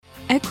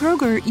At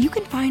Kroger, you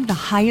can find the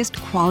highest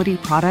quality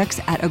products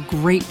at a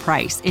great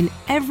price in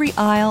every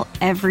aisle,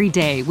 every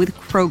day with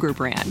Kroger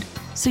brand.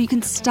 So you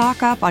can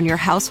stock up on your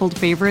household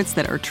favorites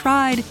that are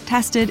tried,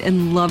 tested,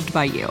 and loved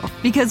by you.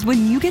 Because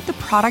when you get the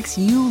products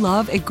you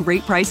love at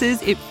great prices,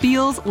 it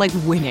feels like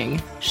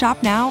winning.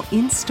 Shop now,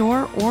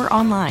 in-store, or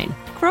online.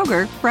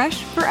 Kroger,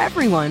 fresh for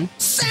everyone.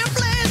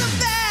 Simply the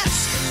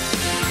best.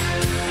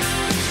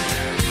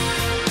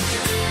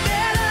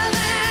 Better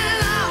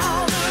than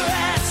all the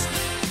rest.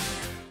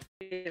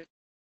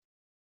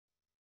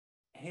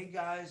 Hey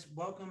guys,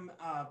 welcome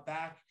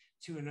back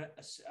to an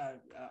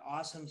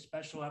awesome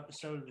special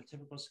episode of the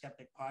Typical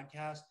Skeptic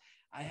podcast.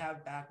 I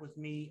have back with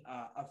me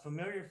a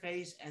familiar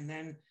face, and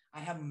then I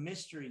have a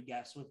mystery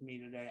guest with me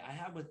today. I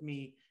have with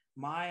me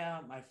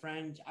Maya, my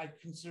friend. I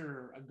consider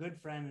her a good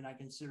friend, and I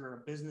consider her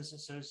a business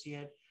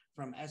associate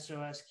from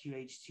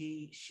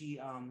SOSQHT.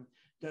 She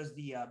does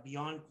the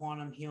Beyond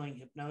Quantum Healing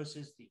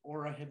Hypnosis, the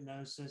Aura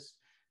Hypnosis,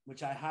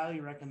 which I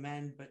highly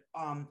recommend. But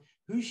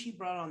who she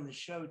brought on the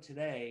show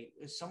today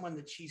is someone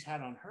that she's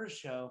had on her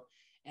show,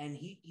 and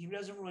he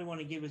doesn't really want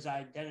to give his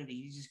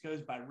identity. He just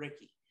goes by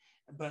Ricky.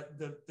 But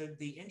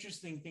the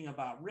interesting thing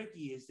about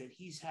Ricky is that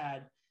he's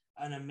had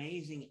an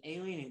amazing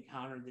alien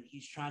encounter that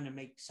he's trying to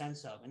make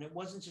sense of. And it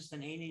wasn't just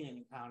an alien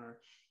encounter.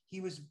 He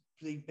was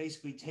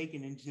basically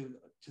taken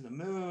to the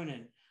moon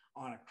and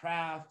on a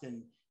craft,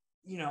 and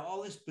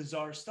all this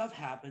bizarre stuff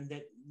happened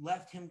that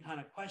left him kind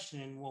of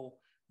questioning, well,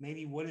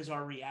 maybe what is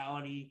our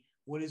reality?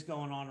 What is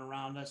going on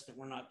around us that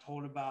we're not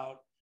told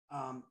about?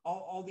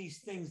 All these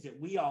things that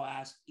we all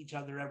ask each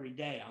other every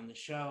day on the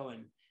show.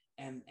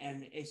 And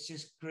it's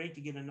just great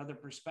to get another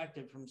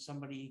perspective from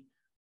somebody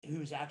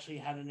who's actually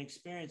had an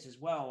experience as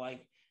well.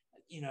 Like,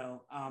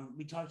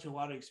 we talk to a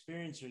lot of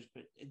experiencers,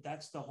 but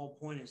that's the whole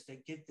point, is to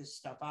get this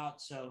stuff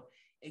out so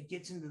it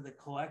gets into the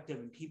collective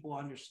and people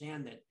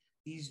understand that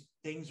these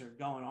things are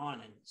going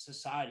on in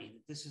society,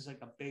 that this is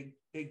like a big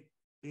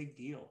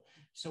deal.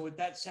 So with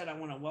that said, I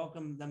want to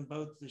welcome them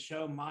both to the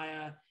show.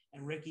 Maya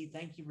and Ricky,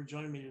 thank you for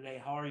joining me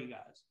today. How are you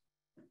guys?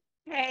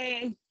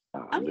 Hey,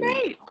 I'm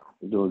great.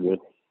 I'm doing good.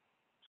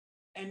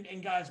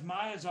 And guys,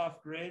 Maya's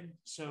off grid,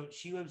 so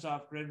she lives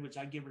off grid, which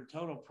I give her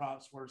total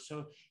props for.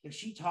 So if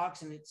she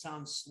talks and it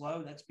sounds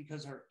slow, that's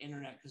because her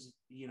internet, because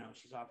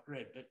she's off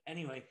grid. But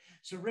anyway,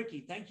 so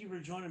Ricky, thank you for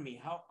joining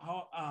me.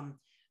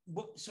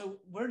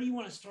 So where do you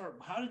want to start?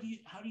 How do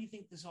you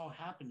think this all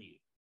happened to you?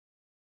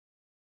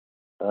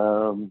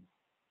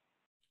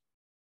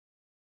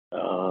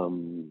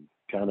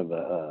 Kind of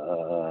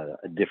a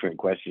different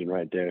question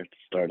right there to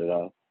start it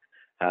off.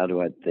 How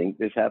do I think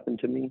this happened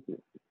to me?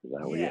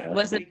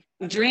 Was it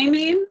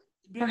dreaming,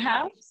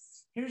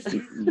 perhaps?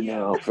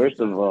 No, first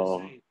of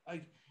all,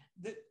 a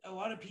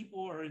lot of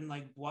people are in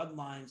like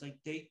bloodlines. Like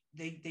they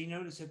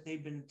notice if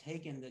they've been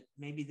taken, that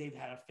maybe they've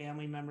had a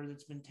family member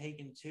that's been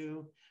taken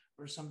too,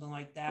 or something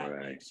like that.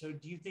 Right. Like, so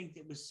do you think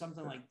it was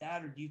something like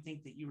that, or do you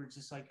think that you were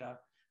just like a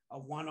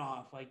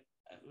one-off, like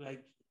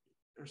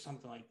or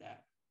something like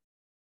that?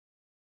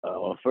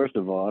 Well, first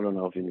of all, I don't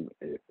know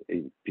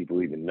if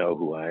people even know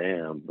who I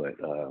am, but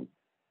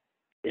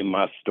in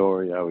my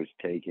story, I was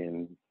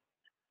taken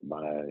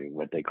by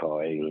what they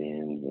call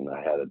aliens, and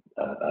I had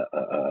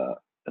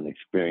an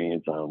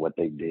experience on what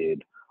they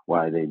did,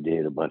 why they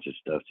did a bunch of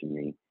stuff to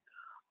me.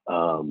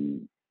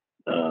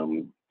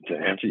 To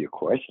answer your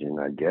question,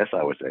 I guess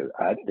I would say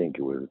I think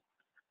it was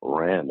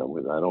random,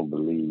 because I don't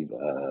believe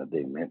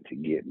they meant to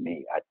get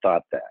me. I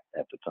thought that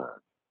at the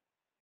time,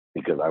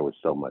 because I was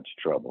so much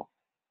trouble.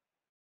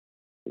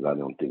 I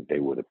don't think they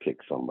would have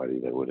picked somebody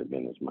that would have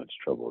been as much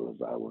trouble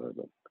as I would.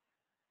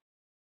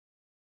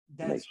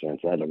 That makes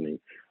sense. I don't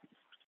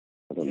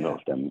know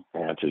if that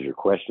answers your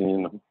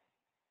question.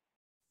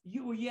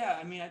 Yeah.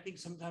 I mean, I think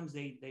sometimes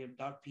they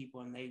abduct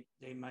people, and they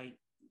might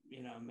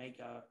make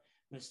a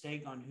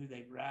mistake on who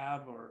they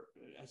grab, or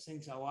I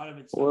think a lot of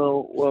it's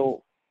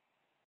well.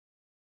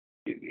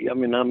 I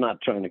mean, I'm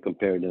not trying to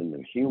compare them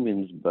to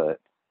humans,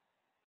 but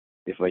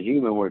if a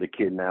human were to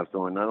kidnap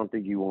someone, I don't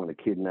think you want to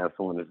kidnap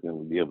someone that's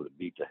going to be able to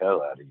beat the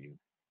hell out of you,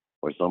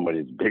 or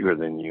somebody that's bigger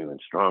than you and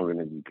stronger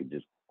than you could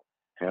just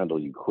handle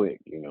you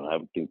quick. I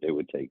think they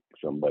would take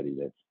somebody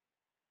that's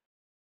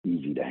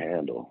easy to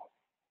handle.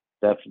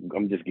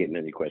 I'm just getting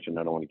any question.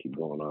 I don't want to keep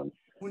going on.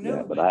 Well,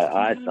 no, but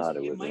I thought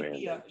it was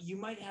random. You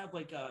might have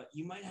a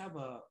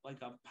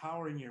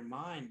power in your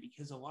mind,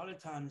 because a lot of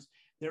times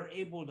they're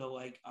able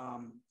to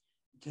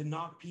to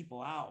knock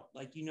people out.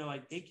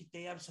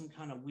 They have some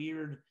kind of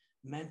weird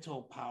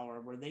mental power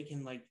where they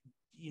can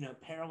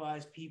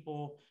paralyze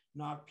people,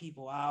 knock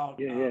people out.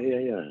 Yeah.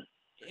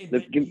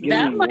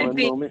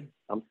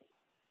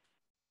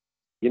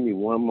 Give me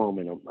one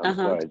moment. I'm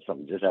sorry,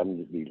 something just happened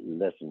to be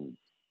less than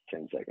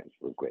 10 seconds,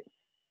 real quick.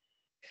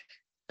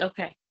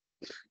 Okay.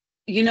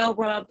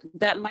 Rob,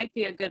 that might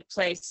be a good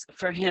place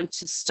for him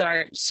to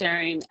start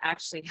sharing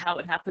actually how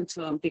it happened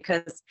to him,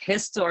 because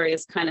his story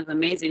is kind of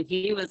amazing.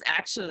 He was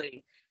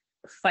actually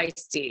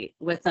feisty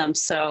with them.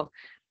 So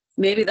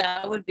maybe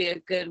that would be a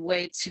good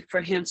way for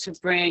him to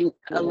bring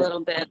a little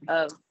bit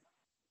of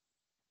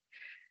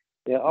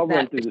Yeah, I'll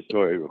run That through the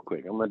story real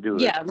quick. I'm gonna do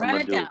it. yeah, I'm run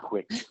gonna it do a down.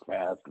 quick,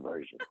 fast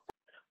version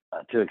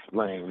to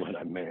explain what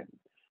I meant.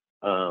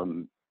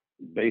 Um,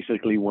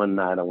 Basically, one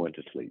night I went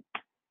to sleep.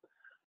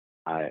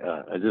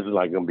 This is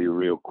like gonna be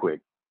real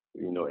quick.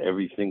 You know,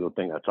 every single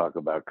thing I talk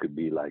about could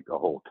be like a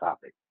whole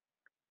topic.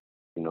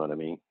 You know what I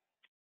mean?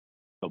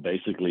 So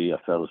basically, I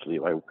fell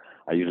asleep.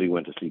 I usually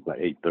went to sleep like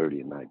 8:30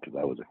 at night because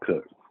I was a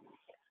cook,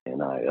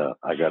 and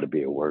I got to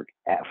be at work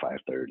at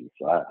 5:30.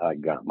 So I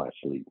got my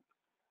sleep.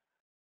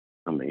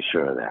 I made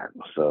sure of that.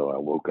 So I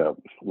woke up.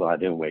 Well, I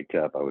didn't wake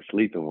up. I was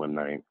sleeping one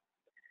night,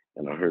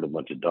 and I heard a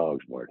bunch of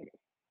dogs barking,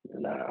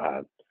 and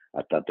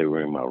I thought they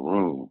were in my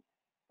room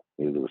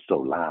because it was so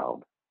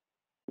loud.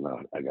 And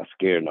I got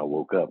scared and I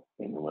woke up.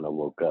 And when I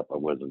woke up, I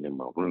wasn't in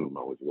my room.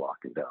 I was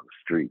walking down the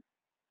street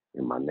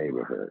in my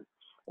neighborhood.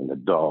 And the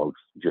dogs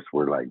just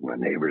were like my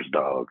neighbor's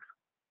dogs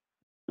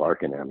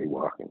barking at me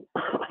walking.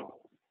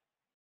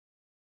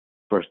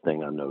 First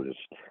thing I noticed.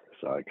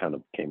 So I kind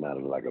of came out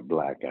of like a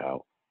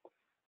blackout.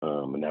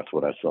 And that's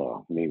what I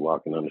saw, me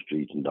walking on the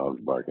streets and dogs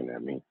barking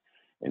at me.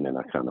 And then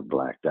I kind of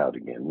blacked out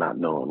again, not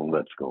knowing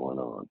what's going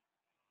on.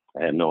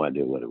 I had no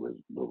idea what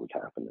was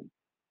happening.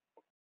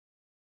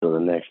 So the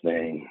next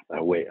thing,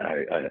 I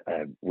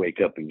wake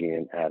up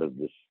again out of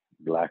this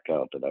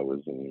blackout that I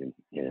was in,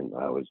 and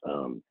I was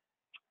on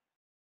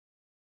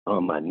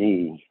my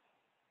knee,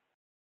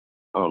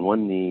 on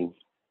one knee,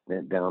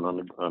 bent down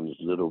on this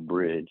little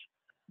bridge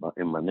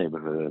in my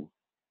neighborhood,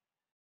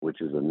 which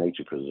is a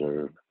nature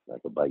preserve,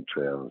 like a bike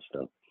trail and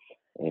stuff.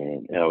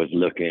 And I was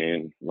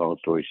looking. Long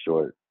story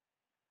short,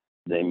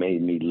 they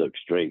made me look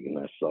straight, and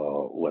I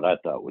saw what I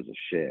thought was a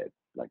shed,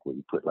 like where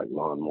you put like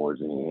lawnmowers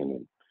in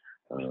and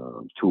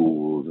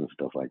tools and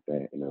stuff like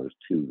that. And there was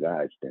two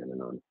guys standing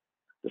on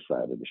the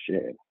side of the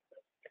shed.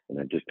 And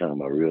at this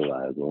time, I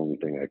realized the only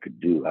thing I could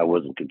do, I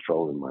wasn't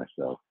controlling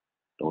myself.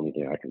 The only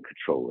thing I can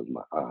control is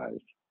my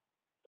eyes.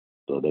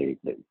 So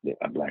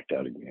I blacked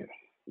out again.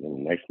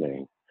 And the next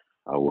thing,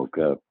 I woke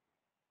up,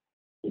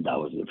 and I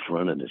was in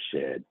front of the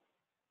shed.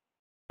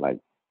 Like,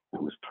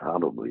 it was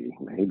probably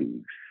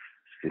maybe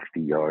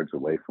 60 yards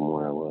away from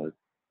where I was.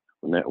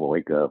 When I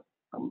wake up,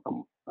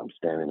 I'm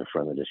standing in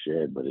front of the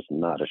shed, but it's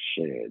not a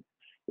shed.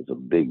 It's a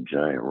big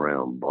giant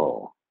round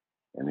ball,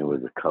 and it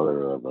was the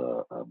color of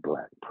a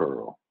black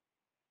pearl.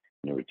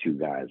 And there were two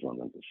guys on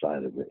the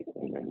side of it,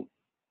 and then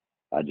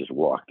I just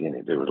walked in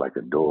it. There was like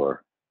a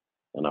door,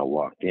 and I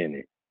walked in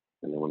it.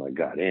 And then when I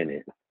got in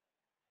it,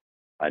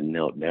 I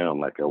knelt down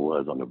like I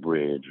was on the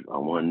bridge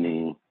on one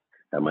knee,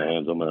 had my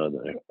hands on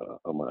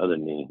my other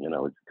knee, and I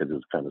was because it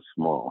was kind of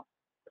small.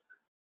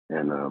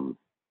 And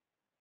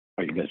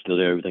are you guys still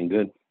there? Everything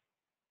good?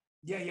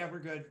 Yeah, we're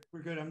good.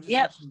 We're good. I'm just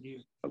Yep. listening to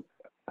you.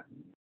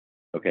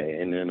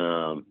 Okay, and then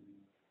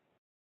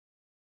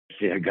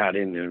see, I got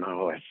in there and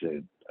I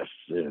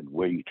said,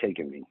 where are you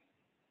taking me?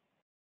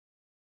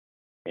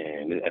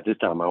 And at this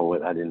time,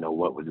 I didn't know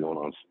what was going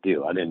on.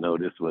 Still, I didn't know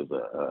this was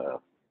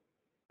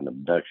an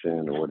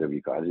abduction or whatever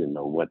you call it. I didn't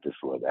know what this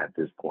was at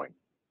this point.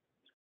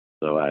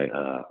 So I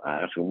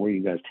asked them, where are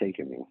you guys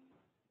taking me? And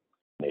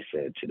they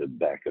said, to the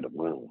back of the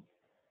moon.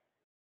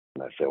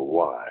 And I said,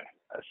 why?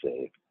 I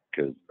said,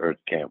 because Earth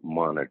can't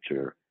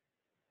monitor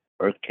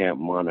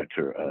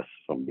us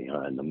from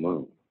behind the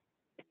moon.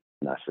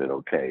 And I said,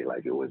 okay,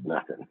 like it was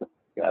nothing.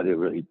 I didn't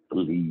really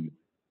believe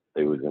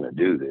they were going to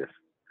do this.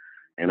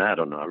 And I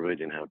don't know, I really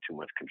didn't have too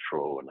much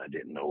control and I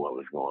didn't know what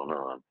was going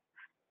on.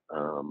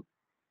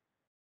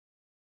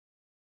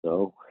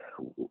 So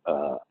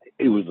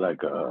it was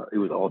like, it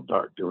was all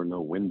dark. There were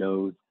no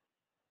windows.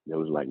 There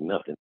was like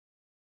nothing.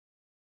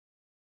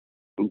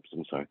 Oops,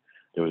 I'm sorry.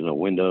 There was no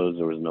windows.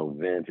 There was no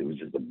vents. It was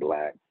just a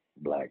black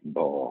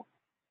ball.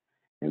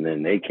 And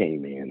then they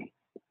came in.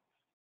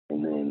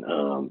 And then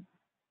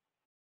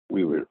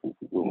when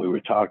we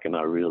were talking,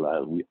 I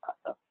realized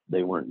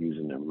they weren't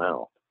using their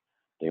mouth.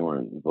 They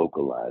weren't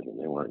vocalizing.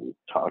 They weren't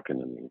talking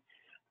to me.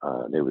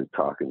 They were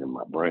talking in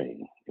my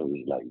brain. It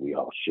was like we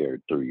all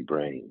shared three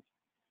brains,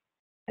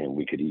 and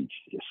we could each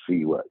just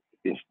see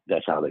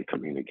that's how they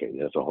communicated.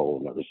 That's a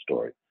whole other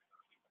story.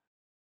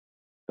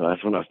 So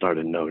that's when I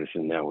started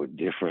noticing that we're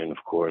different.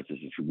 Of course, this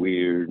is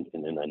weird.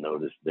 And then I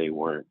noticed they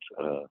weren't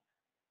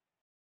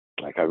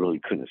like I really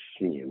couldn't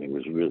see them. It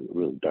was really,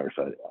 really dark.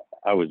 So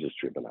I was just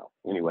tripping out.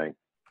 Anyway,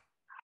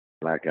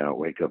 blackout,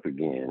 wake up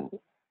again,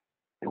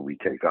 and we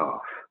take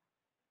off.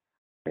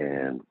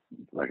 And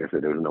like I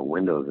said, there was no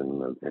windows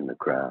in the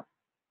craft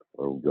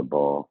or the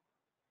ball.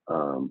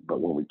 But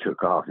when we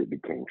took off, it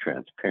became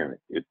transparent.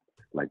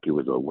 Like it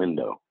was a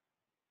window,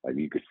 like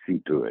you could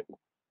see through it.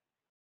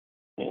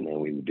 And then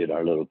we did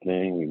our little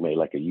thing. We made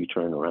like a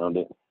U-turn around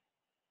it.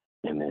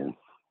 And then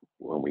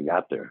when we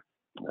got there,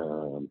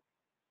 it's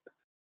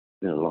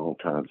been a long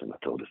time since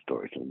I told the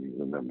story. So you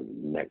remember the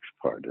next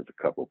part. There's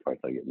a couple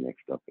parts I get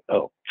mixed up.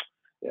 Oh,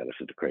 yeah, this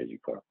is the crazy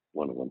part.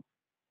 One of them.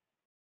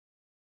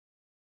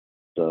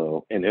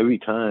 So, and every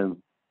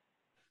time,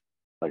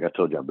 like I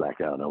told you, I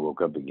blacked out and I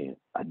woke up again.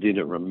 I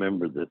didn't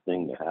remember the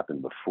thing that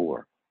happened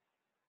before.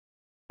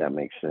 That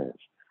makes sense.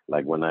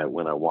 Like when I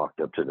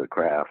walked up to the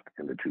craft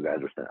and the two guys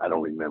were standing, I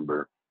don't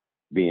remember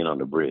being on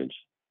the bridge.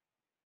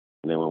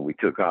 And then when we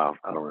took off,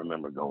 I don't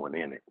remember going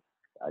in it.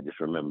 I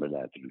just remember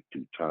that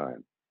through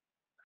time.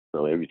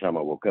 So every time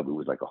I woke up, it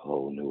was like a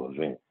whole new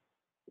event.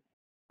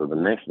 So the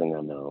next thing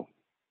I know,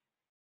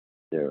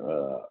 they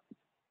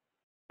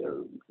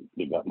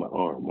got my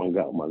arm. One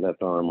got my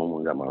left arm, and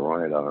one got my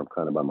right arm,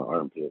 kind of by my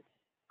armpit.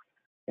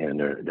 And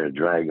they're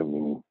dragging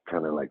me,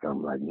 kind of like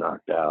I'm like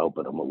knocked out,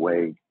 but I'm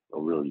awake,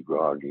 I'm really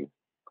groggy,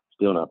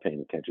 still not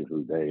paying attention to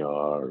who they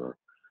are or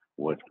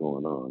what's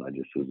going on. I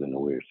just was in a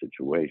weird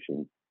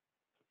situation.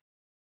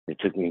 They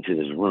took me into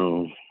this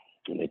room,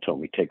 and they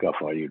told me take off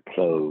all your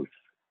clothes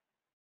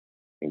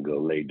and go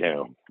lay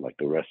down like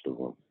the rest of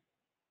them.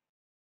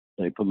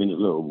 They put me in this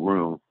little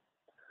room.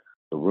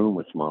 The room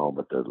was small,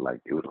 but it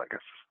was like a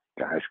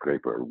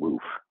skyscraper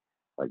roof.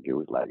 Like it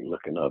was like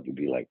looking up, it'd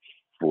be like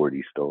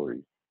 40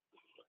 stories.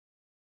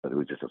 But it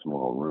was just a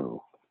small room.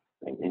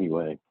 And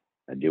anyway,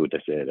 I did what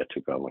they said. I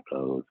took off my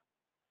clothes.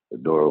 The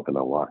door opened.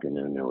 I walked in,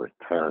 and there were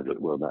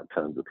not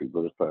tons of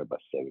people. There's probably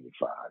about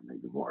 75,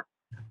 maybe more.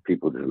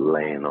 People just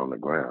laying on the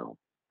ground,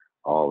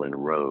 all in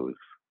rows.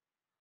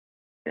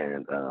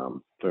 And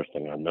first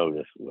thing I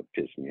noticed, what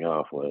pissed me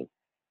off was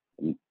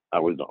I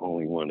was the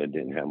only one that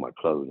didn't have my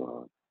clothes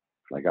on.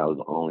 Like I was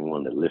the only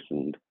one that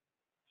listened.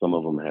 Some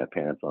of them had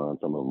pants on.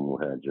 Some of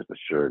them had just a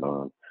shirt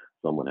on.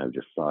 Someone had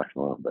just socks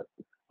on. But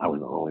I was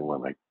the only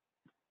one like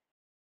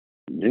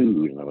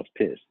nude, and I was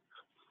pissed.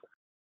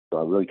 So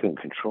I really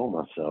couldn't control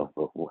myself.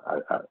 But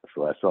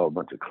so I saw a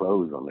bunch of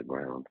clothes on the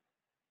ground,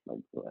 like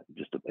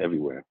just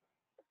everywhere.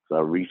 So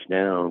I reached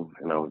down,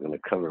 and I was going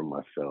to cover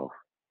myself,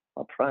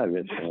 my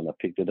private, and I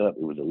picked it up.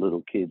 It was a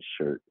little kid's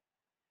shirt,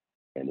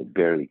 and it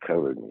barely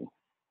covered me.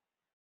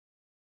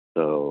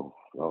 So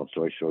long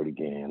story short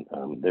again,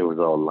 they was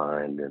all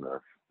lined in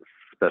a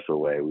special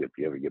way. If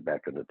you ever get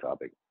back to the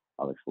topic,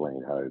 I'll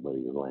explain how everybody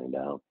was laying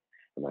down.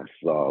 And I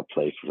saw a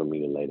place for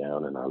me to lay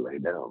down, and I lay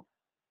down.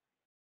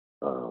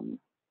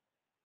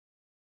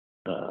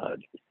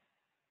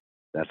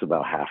 That's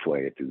about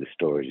halfway through the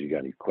stories. You got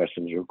any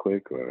questions real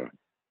quick, or?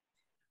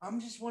 I'm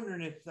just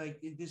wondering if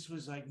like this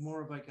was like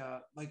more of like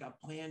a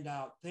planned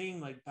out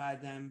thing like by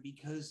them,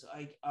 because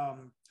like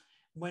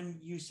when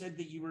you said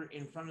that you were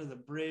in front of the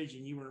bridge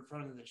and you were in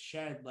front of the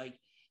shed, like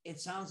it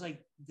sounds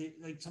like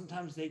like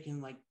sometimes they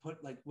can like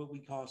put like what we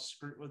call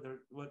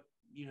what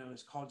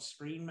is called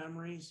screen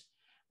memories,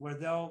 where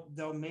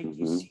they'll make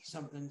you see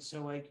something.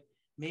 So like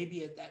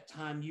maybe at that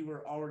time you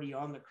were already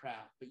on the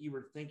craft, but you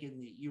were thinking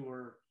that you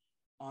were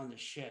on the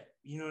ship.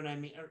 You know what I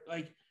mean? Or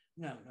like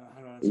no,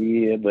 how do I say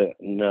Yeah, but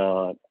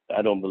no,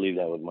 I don't believe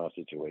that was my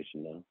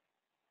situation though.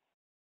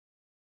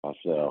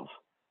 Myself,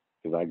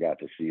 because I got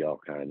to see all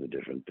kinds of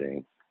different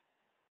things.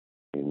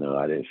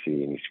 I didn't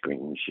see any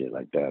screen shit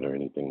like that or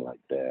anything like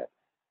that.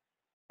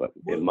 But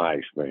in my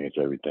experience,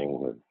 everything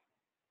was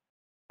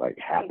like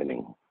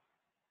happening.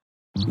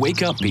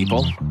 Wake up,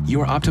 people.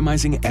 You're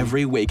optimizing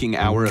every waking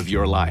hour of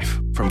your life.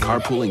 From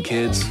carpooling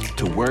kids,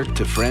 to work,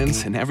 to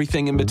friends, and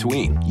everything in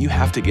between. You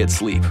have to get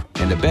sleep.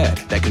 And a bed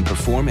that can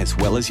perform as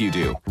well as you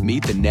do.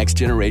 Meet the next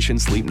generation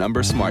Sleep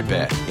Number Smart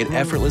Bed. It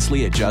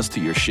effortlessly adjusts to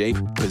your shape,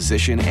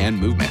 position, and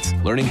movements,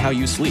 learning how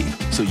you sleep,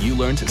 so you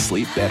learn to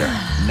sleep better,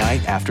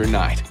 night after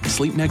night.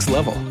 Sleep next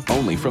level,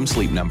 only from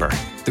Sleep Number.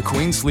 The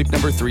Queen Sleep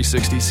Number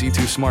 360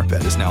 C2 Smart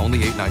Bed is now only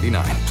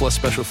 $899, plus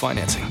special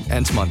financing.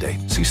 Ends Monday.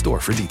 See store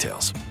for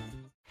details.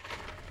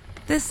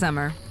 This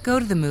summer, go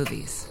to the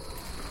movies.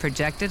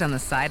 Projected on the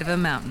side of a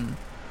mountain.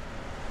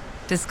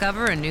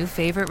 Discover a new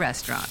favorite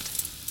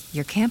restaurant.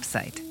 Your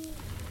campsite.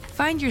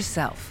 Find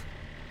yourself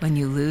when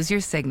you lose your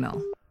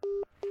signal.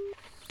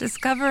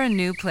 Discover a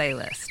new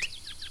playlist.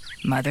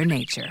 Mother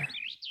Nature.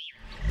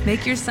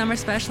 Make your summer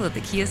special at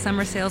the Kia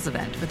Summer Sales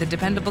Event with a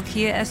dependable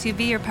Kia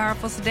SUV or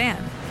powerful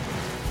sedan.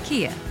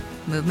 Kia,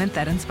 movement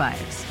that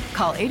inspires.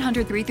 Call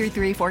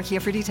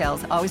 800-333-4KIA for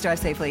details. Always drive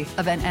safely.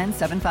 Event ends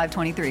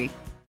 7/5/23.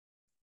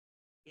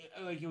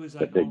 like it was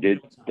like But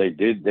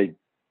they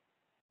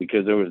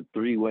because there was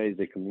 3 ways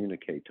they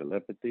communicate: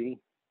 telepathy,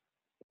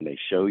 and they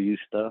show you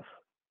stuff,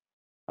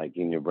 like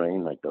in your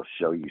brain, like they'll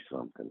show you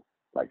something,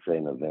 like say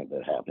an event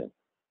that happened.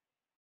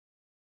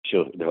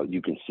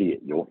 You can see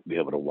it, you won't be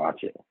able to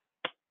watch it,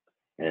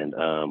 and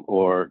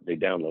or they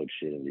download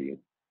shit into you,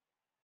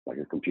 like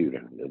a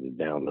computer. They just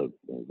download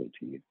things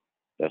into you.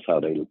 That's how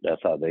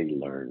they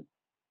learn.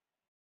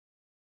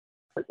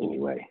 But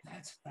anyway,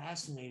 that's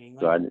fascinating.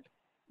 So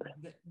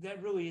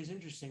that really is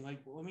interesting. Like,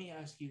 let me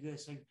ask you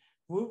this: like,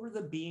 what were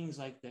the beings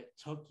like that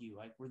took you?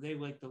 Like, were they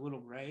like the little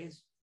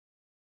grays?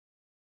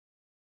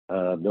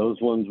 Those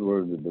ones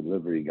were the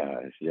delivery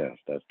guys. Yes,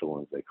 that's the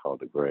ones they call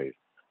the grays.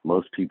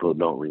 Most people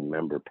don't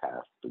remember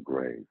past the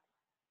grays.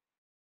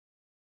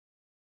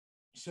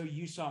 So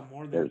you saw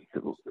more than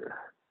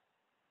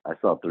I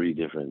saw 3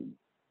 different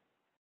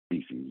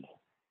species,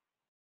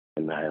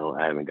 and I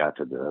haven't got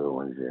to the other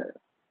ones yet.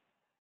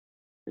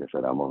 Like I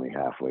said, I'm only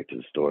halfway to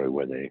the story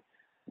where they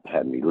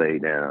had me lay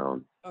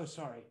down. Oh,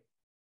 sorry.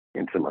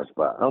 Into my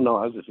spot. Oh no,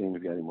 I was just seeing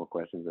if you got any more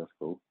questions. That's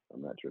cool.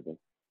 I'm not tripping.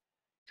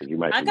 You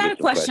might I got forget a some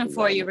question questions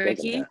for I you, was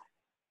thinking Ricky. about.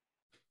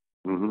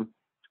 Mm-hmm.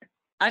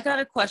 I got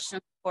a question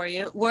for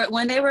you.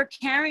 When they were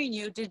carrying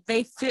you, did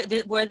they feel?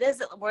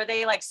 Were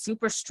they like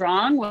super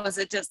strong? Was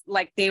it just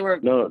like they were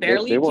No,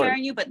 barely they weren't.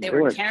 carrying you, but they They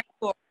were weren't. carrying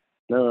you?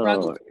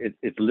 No,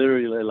 it's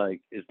literally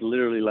like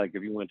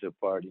if you went to a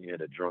party and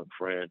had a drunk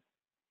friend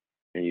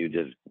and you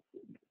just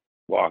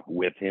walk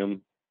with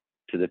him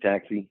to the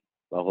taxi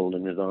while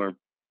holding his arm,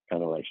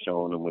 kind of like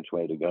showing him which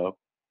way to go,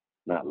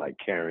 not like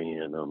carrying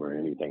him or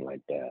anything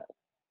like that.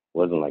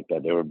 Wasn't like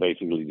that. They were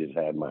basically just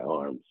had my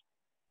arms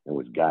and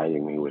was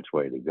guiding me which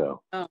way to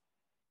go. Oh.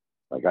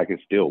 Like I could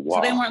still So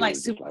walk. they weren't It like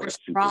was just super like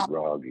super strong.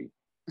 groggy.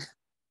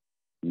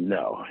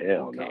 No,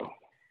 hell Okay. no.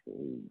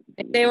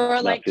 They were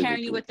Not like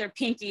carrying you physically. with their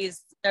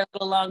pinkies, their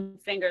little long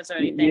fingers or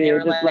anything. Yeah, They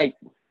were just like,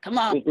 come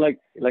on. it's like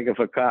if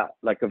a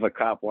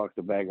cop walks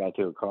the bag out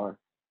to a car,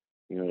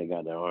 you know, they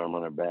got their arm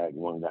on their back.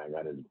 One guy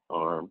got his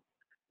arm,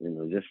 you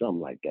know, just something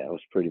like that. It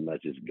was pretty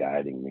much just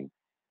guiding me.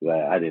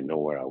 I didn't know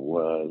where I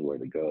was, where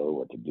to go,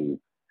 what to do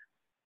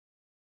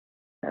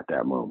at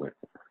that moment.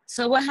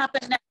 So what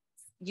happened next?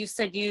 You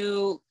said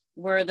you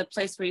were the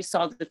place where you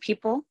saw the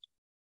people.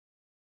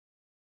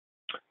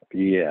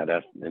 Yeah,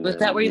 Was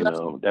that where you left?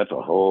 That's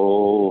a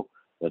whole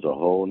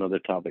nother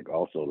topic.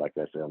 Also, like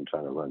I said, I'm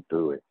trying to run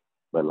through it,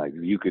 but like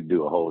you could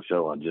do a whole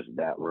show on just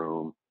that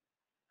room,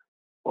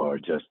 or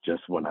just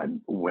when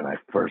I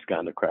first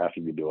got into craft,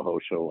 you could do a whole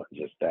show on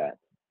just that,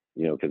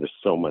 you know, because there's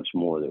so much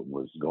more that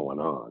was going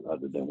on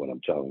other than what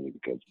I'm telling you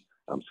because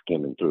I'm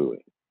skimming through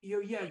it.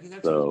 Yeah,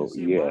 that's So, what I was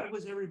gonna say. yeah. Why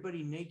was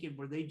everybody naked?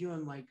 Were they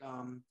doing like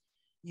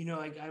you know,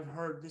 like I've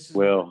heard this is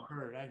Well, what I've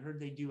heard. I heard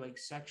they do like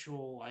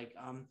sexual, like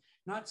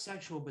not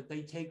sexual, but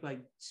they take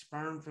like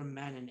sperm from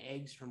men and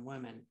eggs from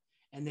women,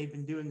 and they've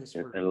been doing this for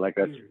years.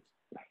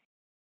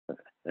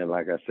 And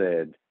like I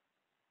said,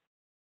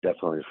 that's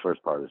only the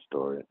first part of the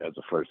story. That's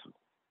the first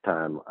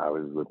time I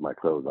was with my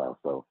clothes off.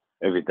 So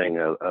everything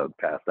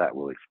past that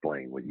will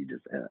explain what you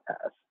just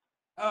asked.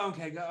 Oh,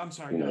 okay. I'm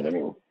sorry. You know Go what I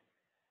ahead.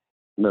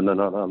 mean?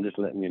 No. I'm just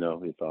letting you know.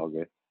 It's all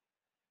good.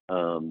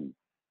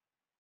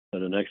 So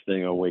the next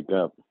thing I wake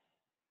up,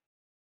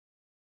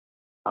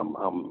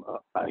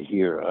 I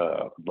hear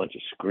a bunch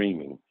of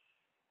screaming,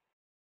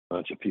 a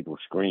bunch of people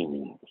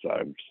screaming. So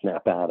I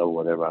snap out of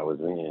whatever I was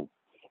in,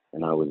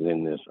 and I was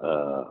in this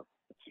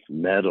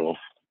metal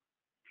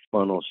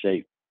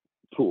funnel-shaped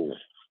pool.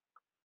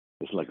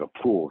 It's like a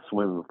pool,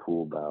 swimming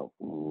pool, about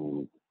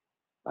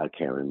I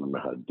can't remember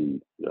how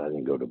deep. I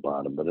didn't go to the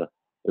bottom, but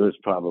it was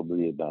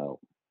probably about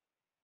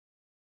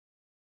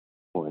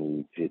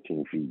 20,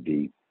 15 feet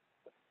deep.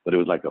 But it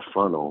was like a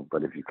funnel.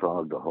 But if you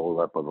clogged the hole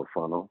up of a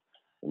funnel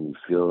and you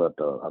fill up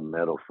a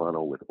metal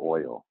funnel with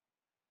oil,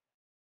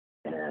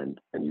 and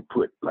you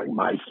put like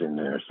mice in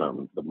there or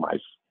something, the mice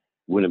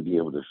wouldn't be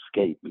able to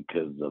escape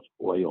because the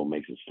oil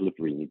makes it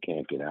slippery and you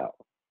can't get out.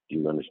 Do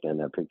you understand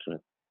that picture?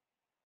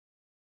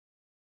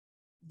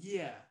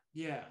 Yeah.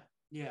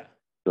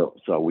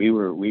 So we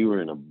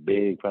were in a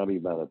big, probably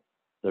about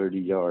a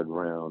 30-yard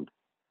round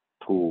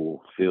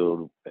pool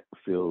filled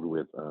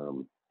with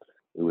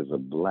it was a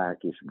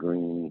blackish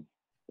green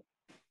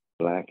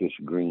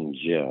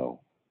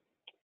gel,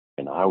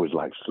 and I was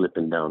like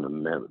slipping down the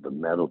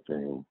metal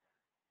thing,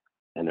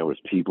 and there was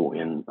people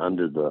in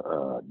under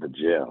the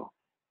gel,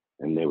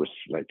 and they was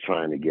like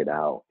trying to get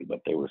out, but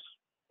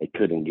they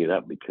couldn't get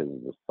up because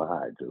of the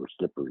sides. They were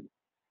slippery.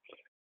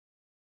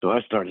 So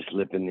I started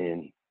slipping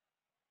in.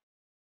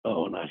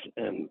 Oh,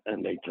 and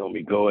they told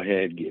me, go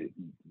ahead,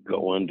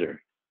 go under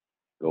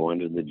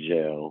the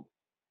gel.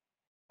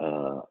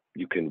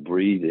 You can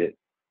breathe it.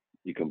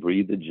 You can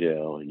breathe the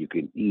gel. You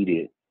can eat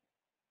it.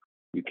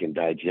 You can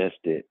digest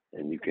it,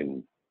 and you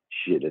can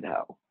shit it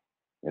out.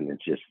 And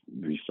it's just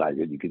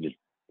recycled. You could just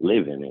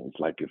live in it. It's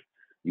like if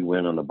you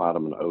went on the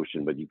bottom of the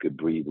ocean, but you could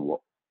breathe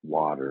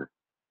water,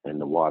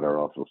 and the water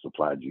also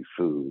supplied you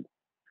food.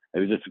 It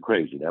was just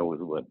crazy. That was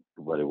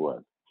what it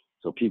was.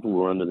 So people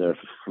were under there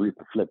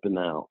flipping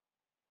out.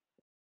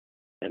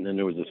 And then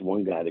there was this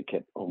one guy that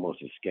kept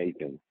almost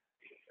escaping.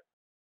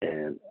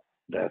 And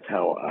that's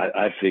how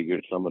I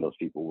figured some of those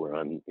people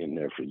were in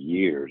there for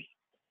years,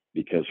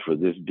 because for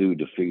this dude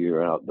to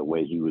figure out the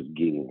way he was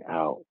getting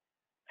out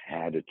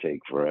had to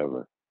take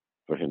forever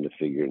for him to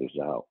figure this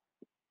out.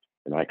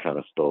 And I kind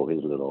of stole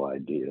his little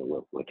idea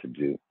what to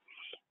do.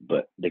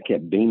 But they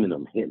kept beaming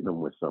him, hitting him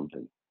with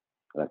something,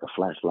 like a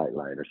flashlight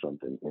light or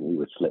something, and he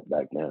would slip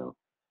back down.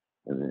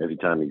 And then every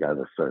time he got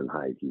a certain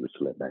height, he would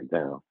slip back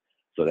down.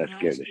 So that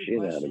scared the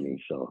shit out of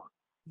me. So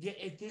yeah,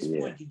 at this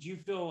point, did you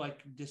feel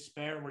like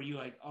despair? Were you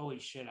like, holy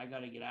shit, I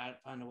gotta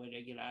find a way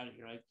to get out of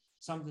here? Like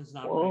something's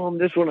not right.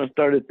 This one I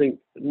started thinking,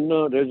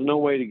 no, there's no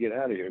way to get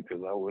out of here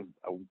because I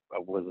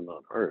wasn't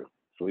on Earth.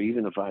 So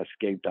even if I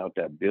escaped out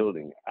that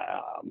building,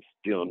 I'm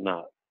still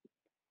not.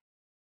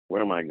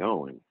 Where am I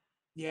going?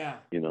 Yeah.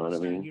 You know what I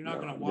mean? You're not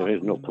gonna walk. There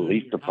is no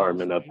police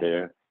department up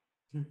there.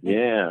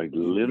 Yeah,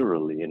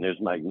 literally. And there's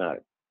like not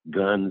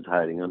guns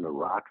hiding under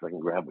rocks. I can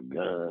grab a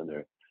gun,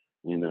 or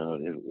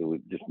it was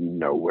just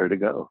nowhere to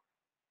go.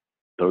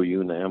 Throw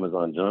you in the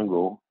Amazon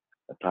jungle,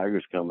 a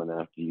tiger's coming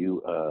after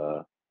you.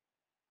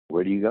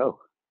 where do you go?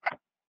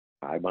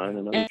 Hide behind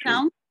another It tree.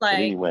 sounds But like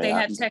anyway, they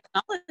had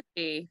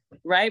technology,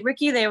 right,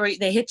 Ricky?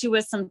 They hit you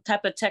with some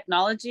type of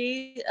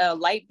technology, a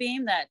light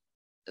beam that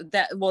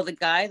the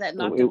guy that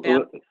knocked him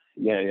down.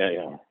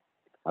 Yeah.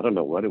 I don't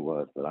know what it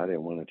was, but I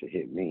didn't want it to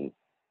hit me.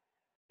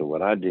 So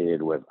what I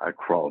did was I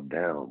crawled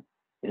down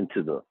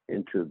into the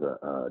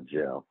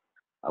gel.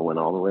 I went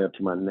all the way up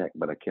to my neck,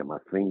 but I kept my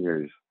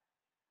fingers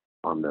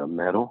on the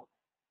metal.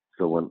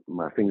 So when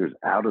my fingers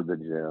out of the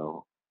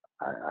gel,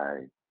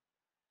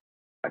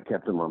 I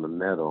kept them on the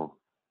metal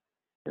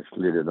and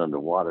slid it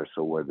underwater.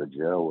 So where the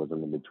gel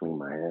wasn't in between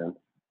my hands,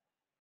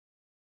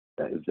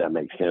 if that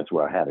makes sense,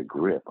 where I had a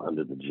grip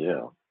under the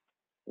gel.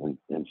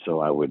 And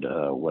so I would,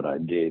 what I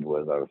did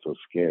was I was so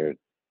scared.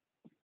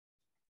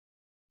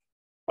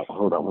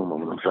 Hold on one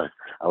moment, I'm sorry.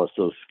 I was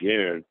so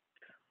scared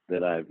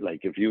that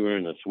if you were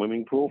in a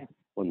swimming pool,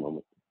 one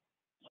moment.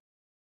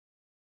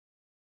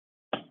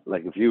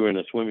 Like if you were in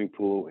a swimming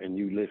pool and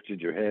you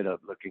lifted your head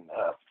up looking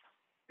up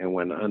and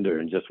went under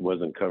and just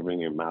wasn't covering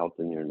your mouth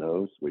and your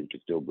nose where you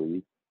could still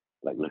breathe,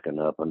 like looking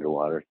up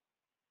underwater.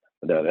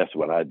 That's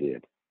what I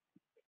did.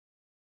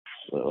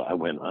 So I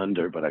went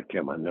under, but I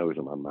kept my nose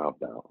and my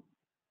mouth out.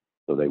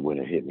 So they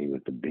wouldn't hit me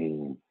with the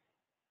beam,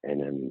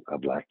 and then I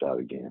blacked out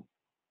again.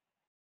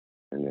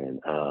 And then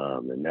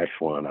the next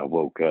one, I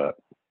woke up.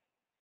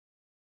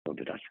 Oh,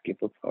 did I skip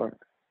a part?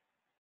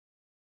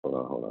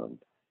 Hold on.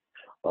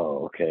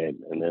 Oh, okay.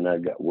 And then I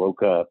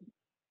woke up.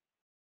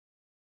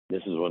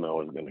 This is when I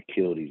was going to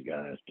kill these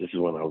guys. This is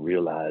when I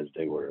realized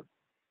they were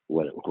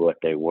what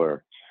they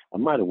were. I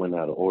might have went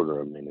out of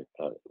order a minute.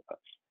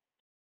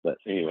 But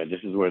anyway,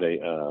 this is where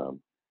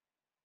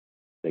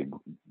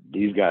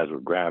these guys were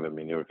grabbing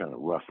me. And they were kind of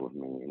rough with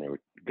me, and they were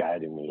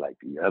guiding me like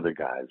the other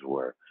guys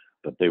were.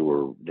 But they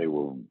were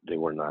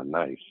not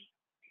nice.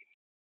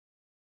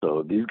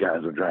 So these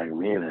guys were dragging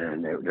me in there,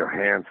 and their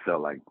hands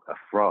felt like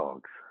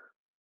frogs.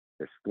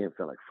 Their skin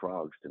felt like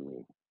frogs to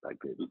me. Like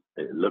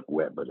it looked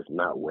wet, but it's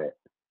not wet.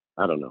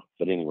 I don't know.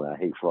 But anyway, I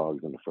hate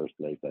frogs in the first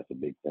place. That's a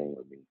big thing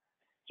with me.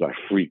 So I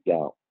freaked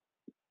out,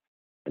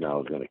 and I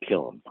was going to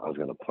kill them. I was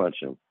going to punch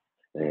them.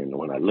 And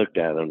when I looked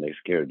at them, they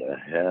scared the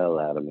hell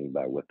out of me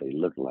by what they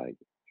looked like.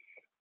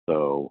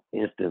 So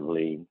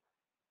instantly,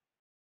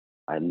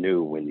 I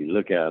knew when you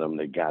look at them,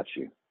 they got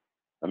you.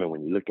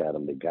 When you look at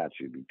them, they got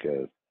you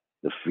because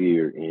the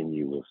fear in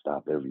you will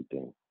stop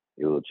everything.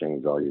 It will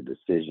change all your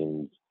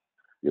decisions.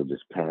 You'll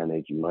just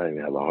panic. You might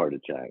even have a heart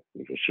attack.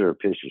 You for sure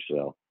piss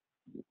yourself,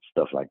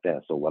 stuff like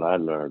that. So what I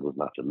learned was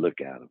not to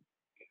look at them,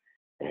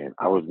 and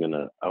I was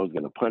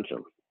gonna punch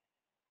them.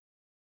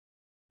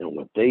 And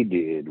what they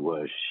did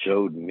was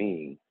showed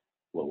me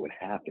what would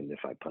happen if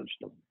I punched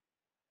them.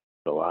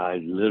 So I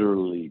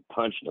literally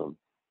punched him.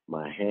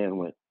 My hand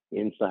went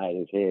inside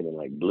his head and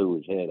like blew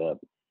his head up,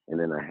 and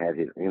then I had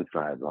his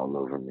insides all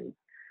over me,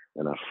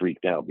 and I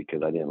freaked out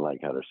because I didn't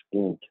like how their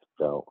skin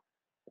felt.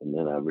 And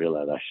then I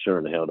realized I sure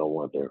in the hell don't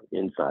want their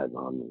insides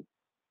on me.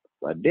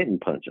 So I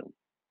didn't punch them.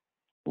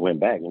 Went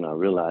back and I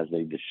realized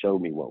they just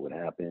showed me what would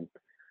happen.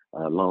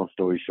 Long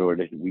story short,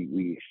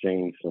 we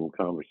exchanged some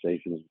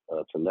conversations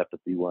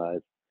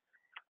telepathy-wise.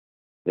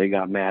 They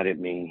got mad at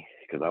me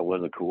because I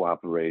wasn't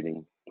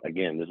cooperating.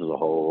 Again, this is a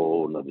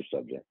whole nother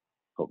subject.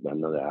 Hope not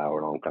another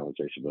hour-long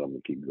conversation, but I'm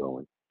going to keep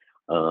going.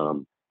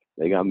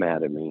 They got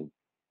mad at me,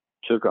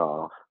 took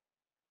off.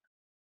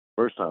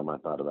 First time I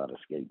thought about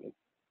escaping.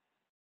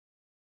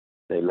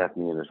 They left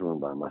me in this room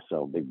by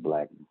myself, big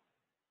black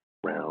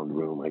round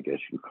room, I guess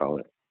you could call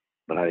it.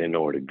 But I didn't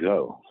know where to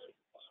go.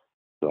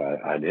 So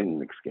I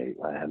didn't escape.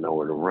 I had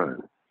nowhere to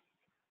run.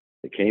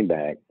 They came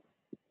back,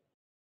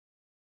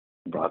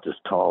 brought this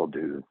tall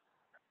dude,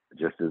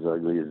 just as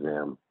ugly as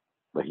them,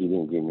 but he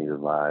didn't give me the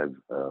vibe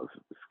of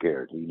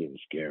scared. He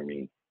didn't scare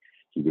me.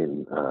 He just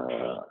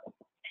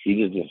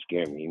didn't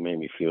scare me. He made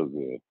me feel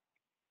good.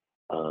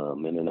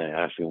 And then I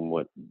asked him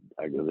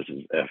I go, this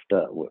is effed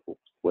up.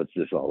 What's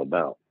this all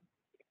about?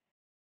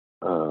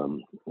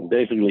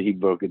 Basically, he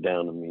broke it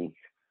down to me.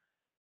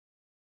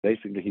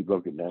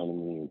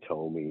 And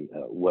told me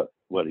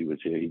what he was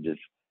here.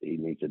 He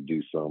needs to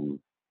do some,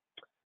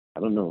 I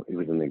don't know, it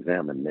was an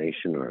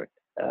examination or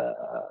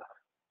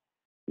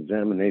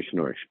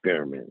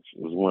experiments.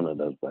 It was one of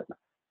those, but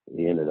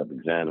he ended up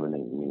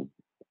examining me.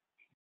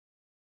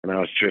 And I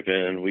was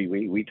tripping.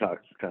 We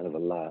talked kind of a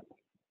lot.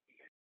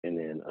 And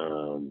then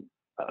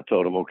I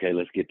told him, okay,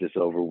 let's get this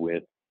over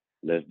with.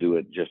 Let's do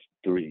it just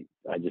 3.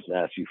 I just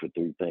asked you for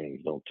 3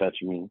 things. Don't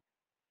touch me,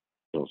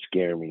 don't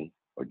scare me,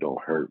 or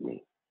don't hurt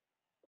me.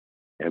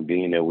 And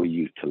being that we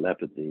use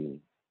telepathy,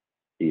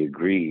 he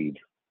agreed.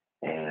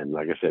 And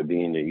like I said,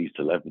 being that he used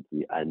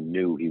telepathy, I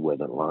knew he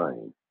wasn't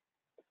lying.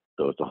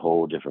 So it's a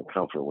whole different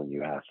comfort when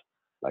you ask,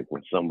 like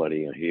when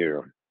somebody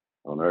here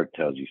on earth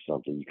tells you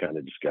something, you kind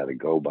of just got to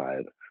go by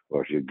it.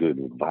 Or if you're good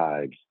with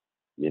vibes,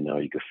 you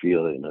can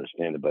feel it and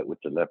understand it. But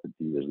with telepathy,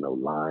 there's no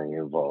lying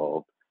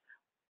involved.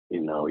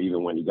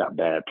 Even when you got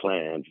bad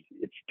plans,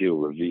 it's still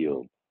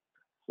revealed.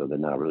 So they're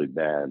not really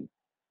bad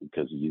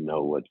because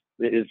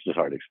it's just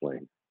hard to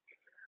explain.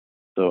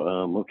 So,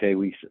 okay,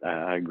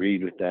 I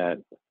agreed with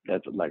that.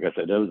 That's like I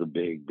said, that was a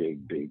big,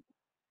 big, big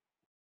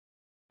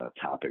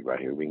topic right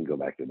here. We can go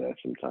back to that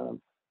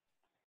sometime.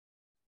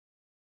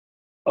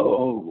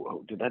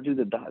 Oh, did I do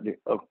the dot?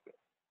 Oh,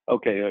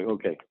 okay,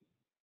 okay.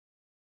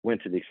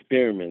 Went to the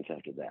experiments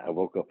after that. I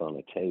woke up on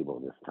a table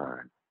this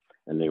time,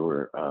 and they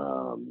were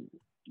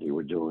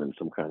doing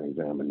some kind of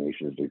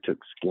examinations. They took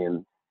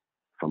skin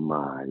from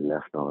my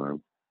left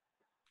arm,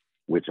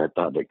 which I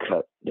thought they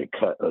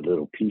cut a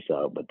little piece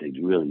out, but they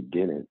really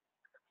didn't.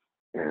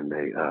 And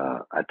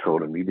I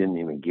told them, you didn't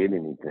even get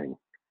anything.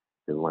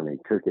 Because when they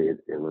took it,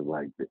 it was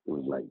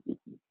like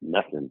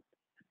nothing.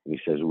 And he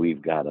says,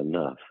 we've got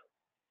enough.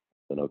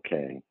 But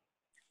okay.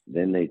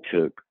 Then they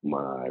took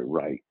my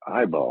right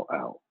eyeball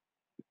out.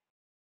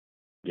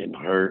 Didn't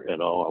hurt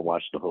at all. I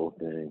watched the whole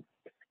thing.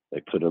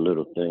 They put a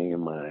little thing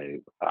in my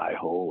eye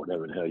hole,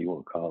 whatever the hell you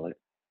want to call it,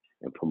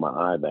 and put my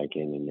eye back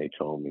in. And they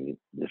told me,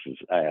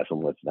 I asked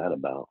them, what's that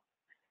about?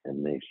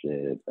 And they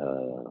said,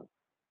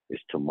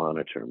 it's to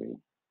monitor me.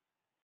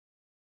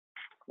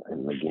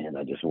 And again,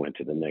 I just went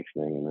to the next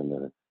thing. And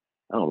then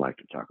I don't like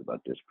to talk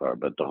about this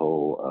part, but the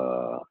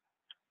whole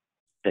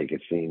take a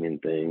semen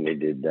thing, they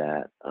did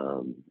that.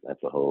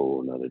 That's a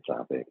whole another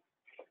topic.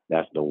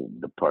 That's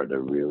the part that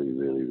really,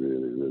 really,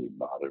 really, really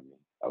bothered me.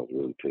 I was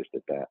really pissed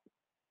at that.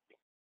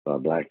 So I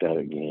blacked out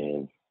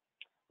again.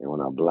 And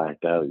when I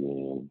blacked out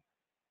again,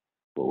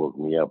 what woke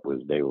me up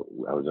was I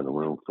was in a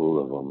room full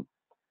of them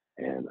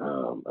and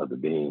other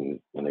beings,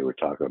 and they were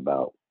talking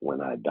about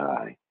when I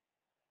die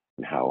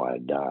and how I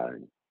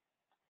died.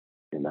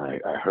 And I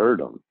heard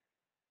them,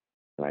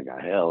 and I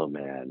got hella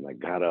mad, and I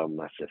got up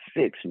and I said,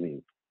 fix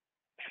me.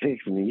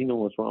 Fix me. You know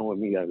what's wrong with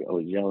me? I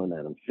was yelling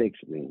at them, fix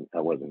me. I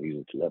wasn't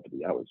using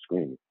telepathy. I was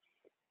screaming.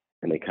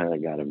 And they kind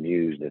of got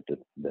amused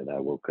that I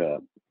woke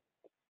up.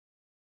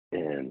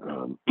 And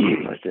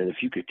I said,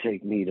 if you could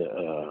take me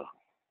to,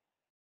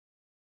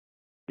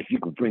 if you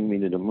could bring me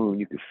to the moon,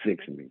 you could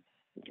fix me.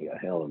 He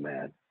got hella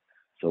mad.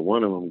 So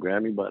one of them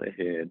grabbed me by the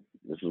head.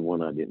 This is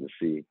one I didn't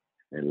see,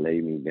 and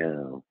laid me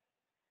down.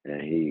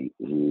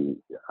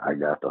 And I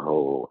got the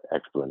whole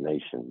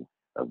explanation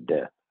of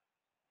death,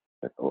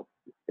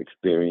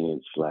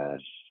 experience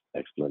 /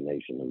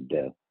 explanation of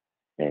death.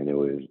 And it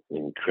was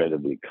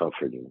incredibly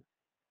comforting.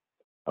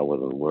 I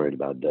wasn't worried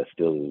about death.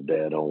 Still to this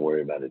day, I don't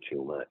worry about it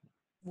too much.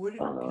 Can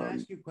I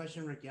ask you a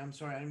question, Ricky? I'm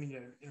sorry, I didn't mean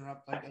to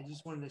interrupt. Like, I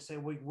just wanted to say,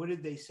 what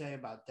did they say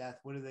about death?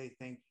 What do they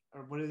think,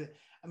 or what did they?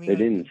 I mean, they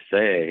didn't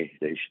say.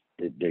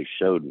 They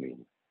showed me.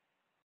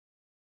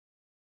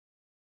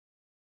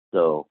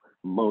 So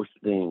most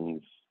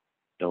things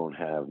don't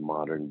have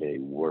modern day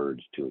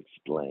words to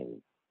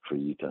explain for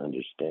you to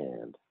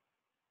understand,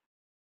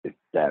 if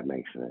that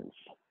makes sense.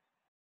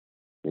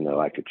 You know,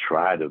 I could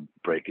try to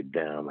break it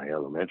down like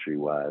elementary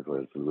wise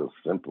where it's a little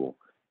simple,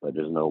 but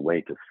there's no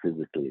way to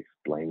physically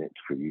explain it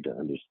for you to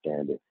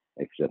understand it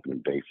except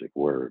in basic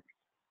words.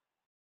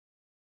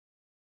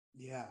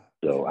 Yeah.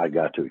 So I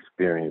got to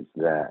experience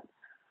that.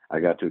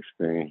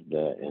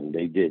 And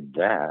they did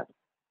that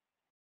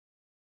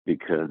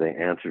because they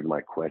answered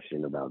my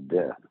question about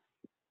death.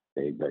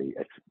 They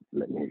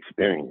let me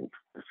experience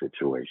the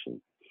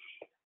situation.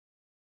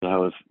 So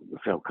I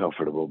felt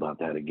comfortable about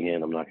that.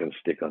 Again, I'm not going to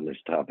stick on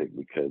this topic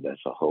because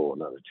that's a whole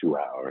another 2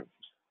 hours.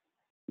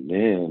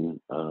 Then,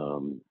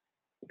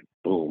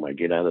 boom, I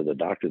get out of the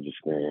doctor's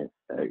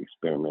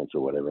experiments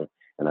or whatever,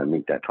 and I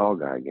meet that tall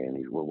guy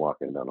again. We're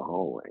walking down the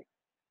hallway.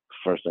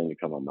 First thing to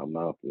come out of my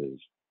mouth is,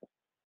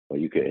 well,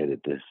 you could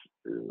edit this.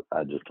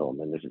 I just told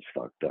him, man, this is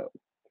fucked up.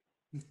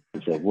 He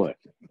said, what?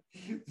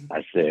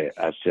 I said,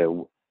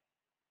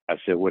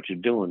 what you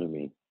doing to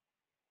me?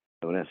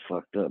 Oh, that's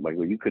fucked up. Like,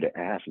 well, you could have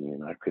asked me,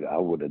 and I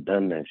would have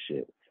done that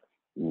shit.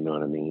 You know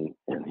what I mean?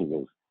 And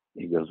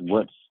he goes,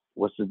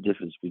 what's the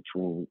difference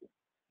between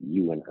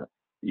you and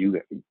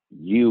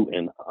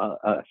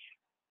us?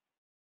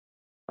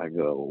 I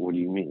go, what do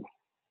you mean?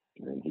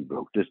 And he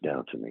broke this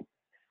down to me.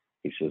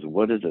 He says,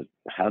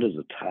 how does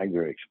a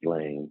tiger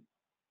explain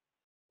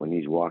when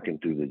he's walking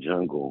through the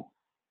jungle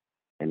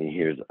and he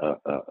hears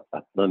a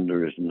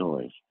thunderous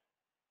noise?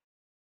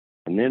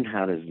 And then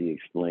how does he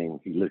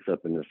explain, he looks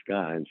up in the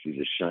sky and sees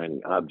a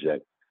shining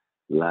object,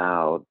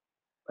 loud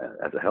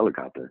as a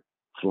helicopter,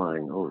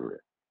 flying over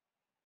it?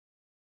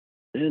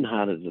 Then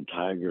how does the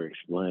tiger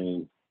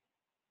explain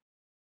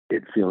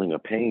it feeling a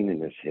pain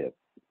in his hip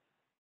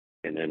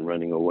and then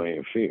running away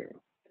in fear?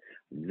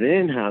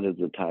 Then how does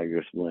the tiger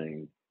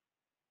explain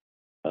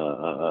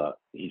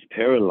he's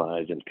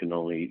paralyzed and can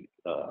only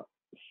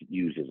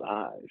use his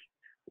eyes,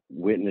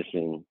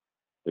 witnessing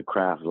the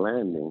craft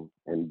landing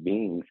and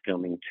beings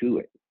coming to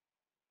it?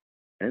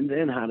 And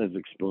then how does it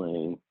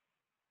explain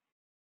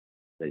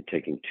they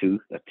taking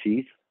teeth,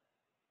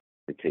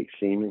 they take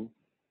semen,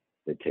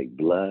 they take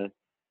blood,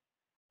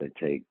 they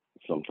take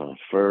sometimes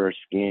fur,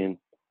 skin.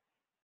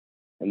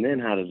 And then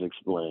how does it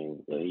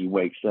explain that he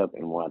wakes up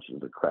and watches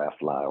the craft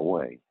fly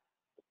away?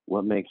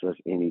 What makes us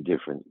any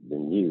different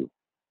than you?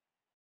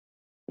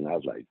 And I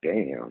was like,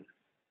 damn.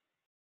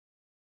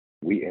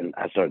 And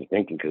I started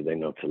thinking, because they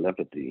know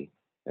telepathy,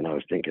 And I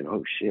was thinking,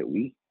 oh shit,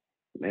 we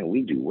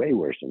do way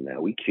worse than that.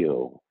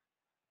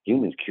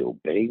 Humans kill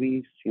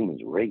babies,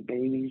 humans rape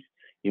babies,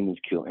 humans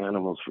kill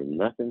animals for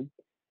nothing.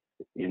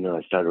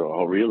 I started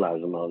all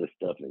realizing all this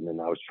stuff, and then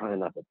I was trying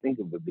not to think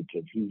of it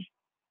because he's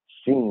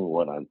seeing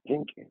what I'm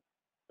thinking.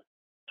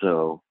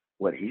 So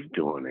what he's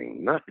doing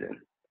ain't nothing.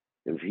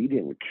 If he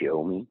didn't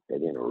kill me, they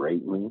didn't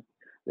rape me,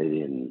 they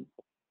didn't,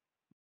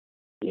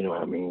 you know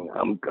what I mean?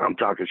 I'm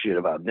talking shit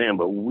about them,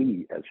 but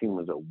we as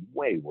humans are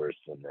way worse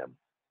than them.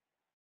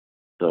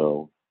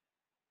 So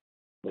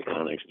they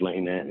kind of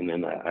explained that, and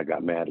then I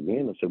got mad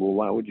again. I said, well,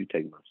 why would you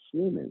take my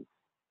semen?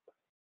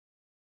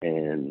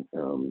 And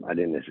I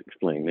didn't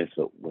explain this.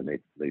 So when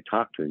they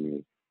talked to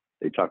me,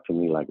 they talked to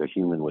me like a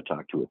human would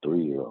talk to a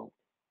 3-year-old.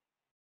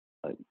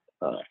 Like,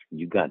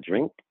 you got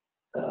drink?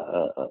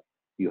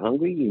 You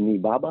hungry? You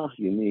need baba?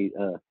 You need,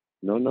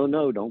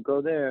 no, don't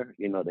go there.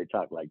 They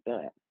talk like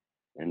that.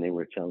 And they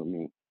were telling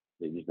me,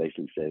 they just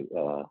basically said,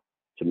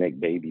 to make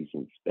babies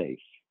in space.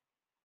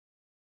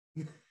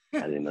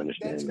 I didn't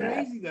understand that.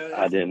 Crazy, though.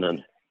 I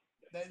didn't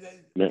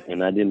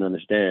and I didn't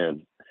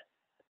understand.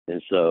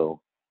 And so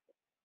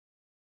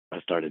I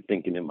started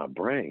thinking in my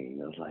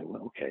brain. I was like,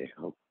 well, okay.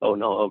 Oh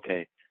no,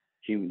 okay.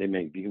 They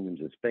make humans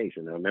in space.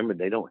 And I remember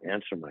they don't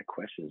answer my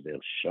questions. They'll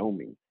show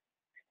me.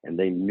 And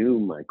they knew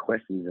my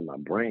questions in my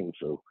brain.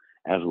 So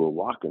as we're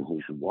walking,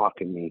 he's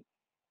walking me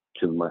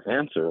to my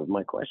answer of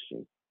my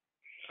question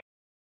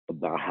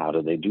about how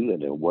do they do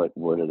that and what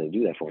do they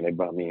do that for. And they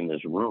brought me in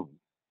this room.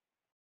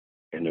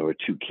 And there were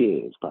 2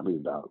 kids, probably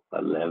about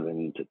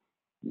 11 to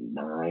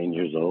 9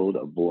 years old,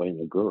 a boy and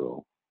a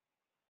girl.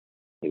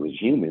 They was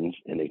humans,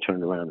 and they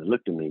turned around and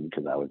looked at me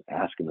because I was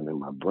asking them in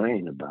my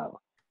brain about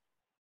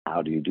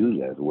how do you do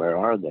this? Where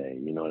are they?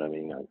 You know what I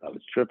mean? I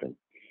was tripping.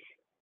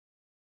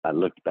 I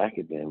looked back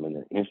at them, and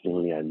then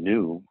instantly I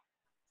knew.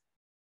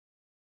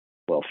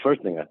 Well,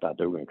 first thing I thought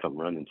they were going to come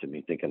running to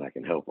me thinking I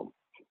can help them.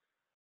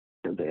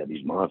 Because they had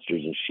these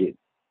monsters and shit.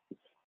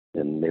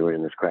 And they were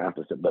in this craft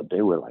and stuff, but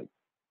they were like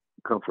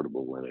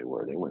comfortable where they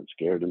were. They weren't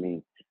scared of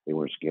me. They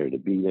weren't scared to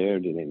be there.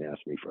 They didn't ask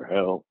me for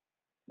help.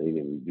 They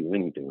didn't do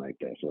anything like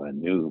that. So I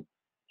knew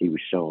he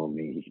was showing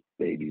me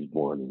babies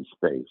born in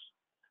space.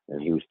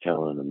 And he was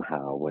telling them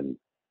how when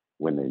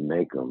they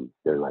make them,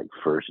 they're like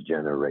first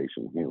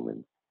generation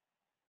humans.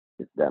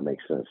 If that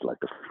makes sense, like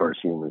the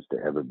first humans to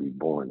ever be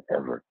born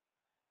ever.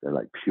 They're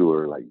like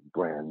pure, like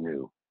brand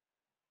new.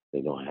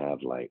 They don't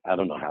have like, I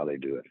don't know how they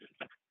do it.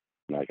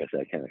 Like I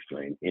said, I can't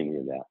explain any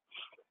of that.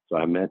 So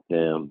I met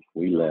them,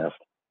 we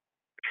left,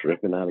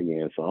 tripping out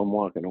again. So I'm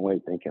walking away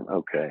thinking,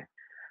 okay,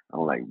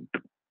 I'm like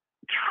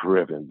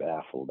tripping,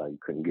 baffled. I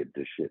couldn't get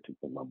this shit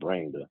in my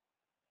brain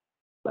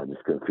I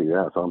just couldn't figure it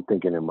out. So I'm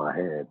thinking in my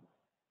head,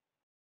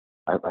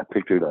 I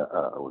pictured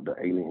the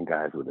alien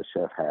guys with a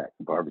chef hat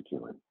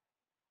barbecuing.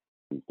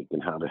 I'm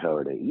thinking, how the hell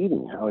are they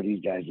eating? How are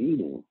these guys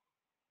eating?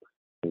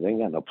 They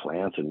ain't got no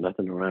plants or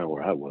nothing around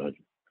where I was.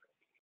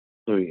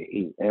 So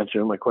he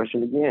answered my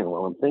question again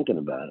while I'm thinking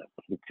about it.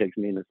 He takes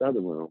me in this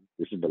other room.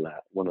 This is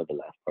one of the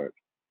last parts.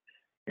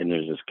 And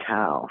there's this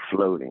cow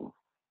floating.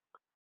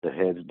 The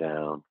head's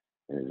down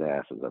and his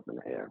ass is up in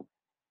the air.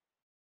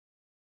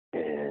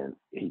 And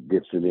he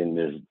dips it in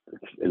this,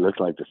 it looks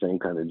like the same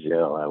kind of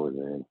gel I was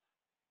in.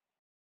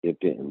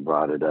 Dipped it and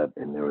brought it up,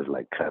 and there was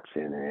like cuts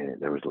in it.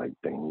 There was like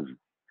things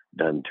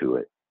done to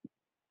it.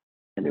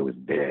 And it was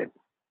dead.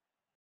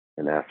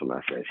 And that's when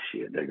I said,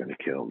 shit, they're going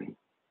to kill me.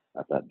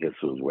 I thought this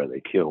was where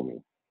they kill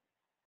me.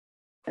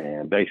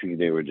 And basically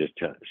they were just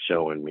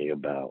showing me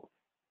about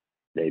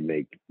they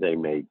make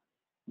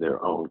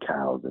their own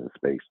cows in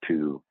space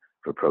too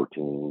for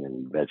protein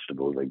and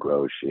vegetables. They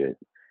grow shit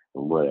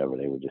and whatever.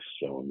 They were just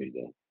showing me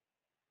the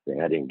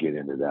thing. I didn't get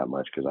into that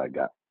much because I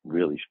got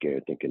really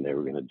scared thinking they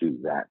were going to do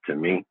that to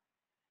me.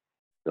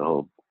 The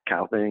whole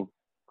cow thing.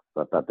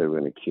 So I thought they were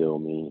going to kill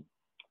me.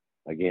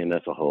 Again,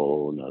 that's a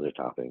whole nother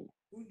topic.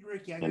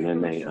 Ricky, and then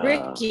they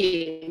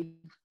Ricky.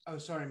 Oh,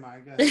 sorry,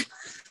 Mike.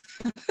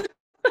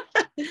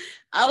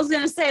 I was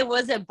gonna say,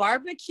 was it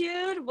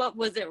barbecued? What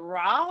was it,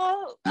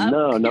 raw?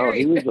 No,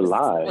 he was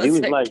alive. Was It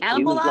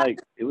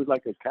was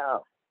like a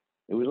cow.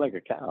 It was like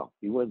a cow.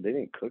 They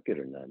didn't cook it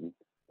or nothing.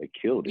 They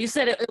killed it. You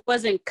said it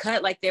wasn't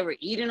cut, like they were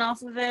eating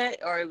off of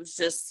it, or it was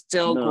just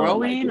still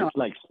growing? It's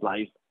like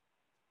sliced.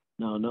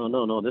 No.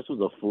 This was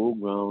a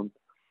full-grown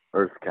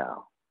earth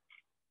cow.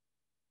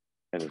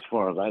 And as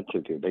far as I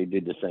took it, they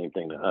did the same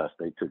thing to us.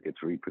 They took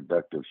its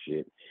reproductive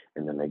shit,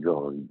 and then they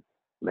go and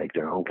make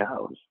their own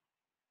cows.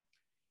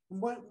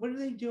 What are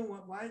they doing?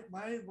 Why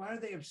are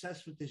they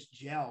obsessed with this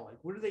gel? Like,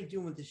 what are they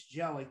doing with this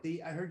gel? Like,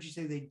 I heard you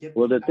say they dip.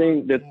 Well, I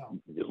didn't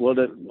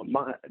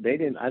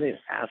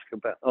ask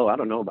about. Oh, I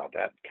don't know about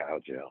that cow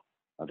gel.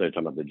 I thought you were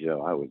talking about the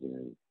gel I was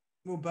in.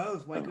 Well,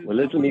 both. Like, well,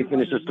 let me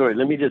finish the story.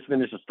 Let me just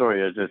finish the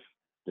story.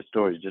 The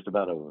story is just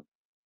about over.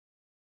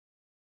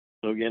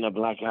 So again, I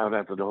blacked out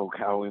after the whole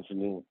cow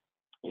incident,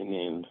 and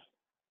then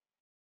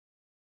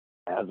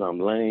as I'm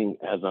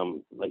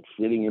like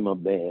sitting in my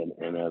bed,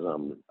 and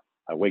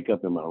I wake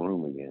up in my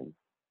room again.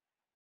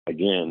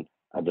 Again,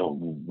 I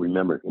don't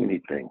remember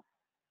anything.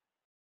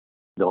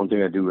 The only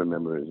thing I do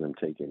remember is them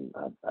taking.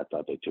 I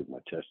thought they took my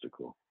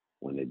testicle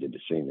when they did the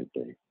semen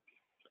thing.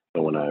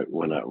 So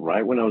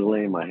right when I was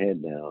laying my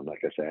head down,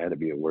 like I said, I had to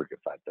be at work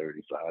at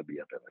 5:30, so I'd be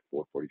up at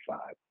like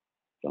 4:45,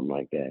 something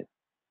like that.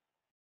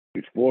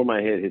 Before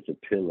my head hits a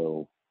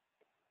pillow,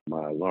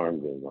 my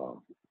alarm goes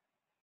off.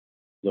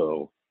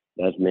 So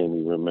that's made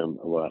me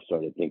remember. Well, I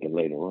started thinking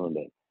later on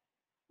that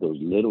those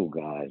little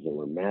guys that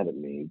were mad at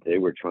me, they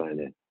were trying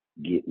to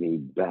get me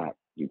back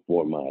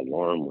before my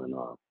alarm went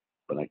off.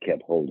 But I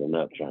kept holding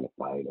up, trying to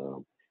fight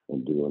them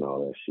and doing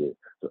all that shit.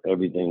 So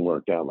everything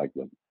worked out like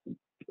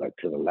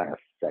to the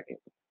last second.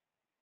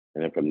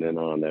 And then from then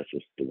on, that's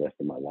just the rest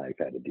of my life.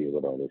 I had to deal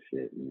with all this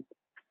shit. And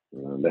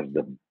that's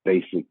the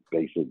basic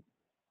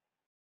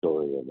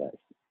story of that.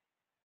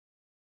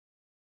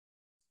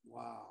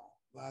 Wow.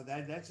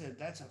 That's a.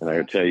 And I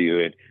can tell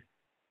you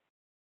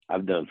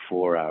I've done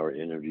 4-hour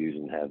interviews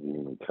and haven't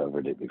even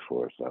covered it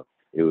before. So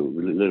it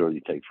would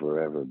literally take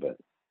forever, but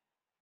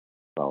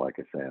that's all I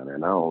can say on it.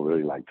 And I don't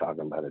really like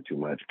talking about it too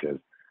much because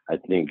I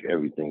think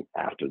everything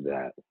after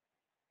that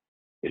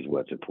is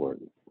what's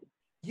important.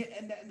 Yeah,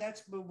 and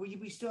that's, but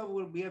we still have,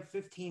 we have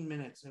 15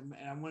 minutes, and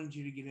I wanted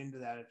you to get into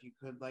that if you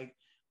could. Like,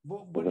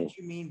 what did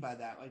you mean by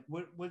that? Like,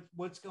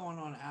 what's going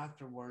on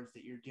afterwards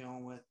that you're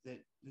dealing with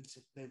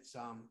that's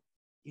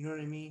you know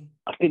what I mean?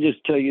 I could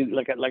just tell you,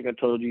 like I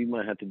told you, you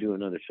might have to do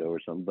another show or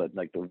something. But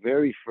like the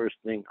very first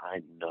thing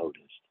I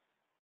noticed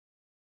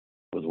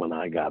was when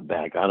I got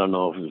back. I don't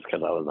know if it was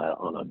because I was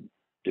on a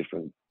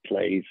different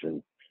place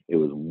and it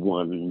was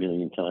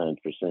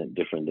 1,000,000%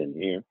 different than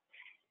here.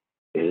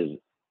 Is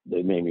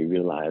they made me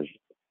realize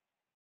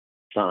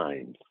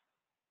signs,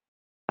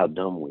 how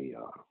dumb we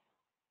are.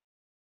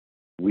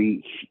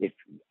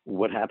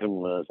 What happened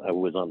was I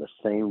was on the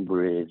same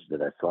bridge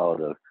that I saw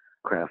the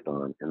craft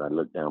on, and I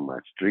looked down my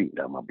street,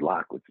 down my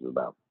block, which is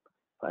about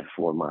like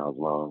 4 miles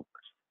long,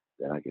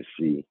 that I could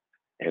see,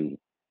 and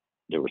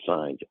there were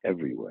signs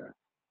everywhere.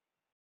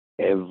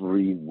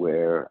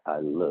 Everywhere I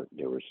looked,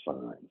 there were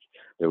signs.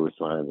 There were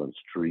signs on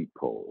street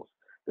poles.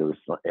 There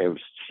were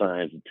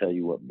signs to tell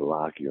you what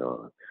block you're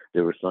on.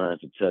 There were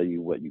signs to tell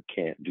you what you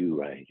can't do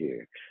right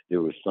here.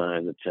 There were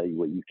signs to tell you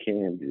what you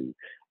can do.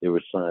 There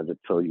were signs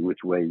that tell you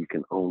which way you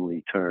can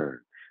only turn.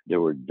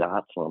 There were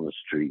dots on the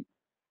street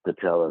to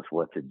tell us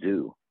what to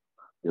do.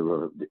 It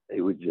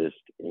was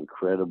just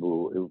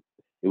incredible.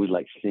 It was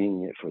like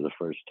seeing it for the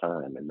first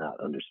time and not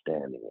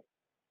understanding it.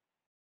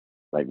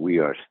 Like, we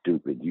are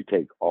stupid. You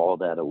take all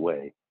that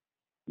away,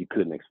 you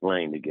couldn't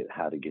explain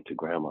how to get to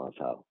grandma's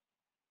house.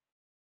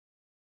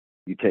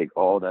 You take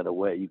all that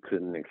away, you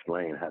couldn't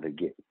explain how to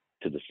get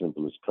to the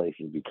simplest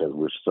places because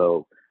we're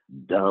so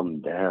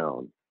dumbed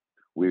down.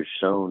 We're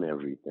shown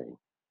everything.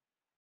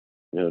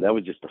 That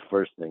was just the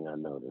first thing I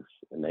noticed.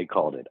 And they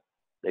called it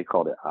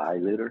eye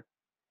litter.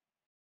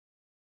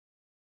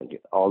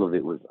 Like, all of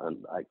it was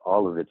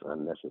all of it's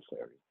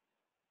unnecessary.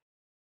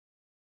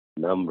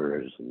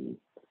 Numbers and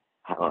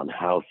on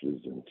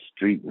houses and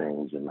street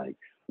names, and like,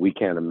 we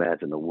can't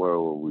imagine a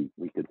world where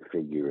we could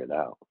figure it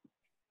out.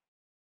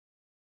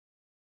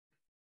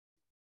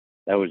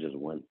 That was just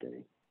one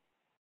thing.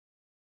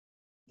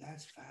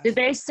 That's fascinating. Did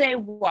they say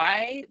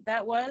why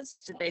that was?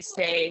 Did they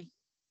say?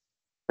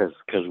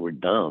 Because we're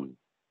dumb.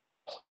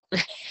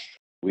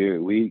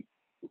 we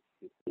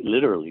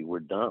literally, we're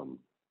dumb.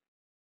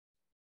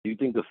 Do you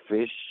think a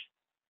fish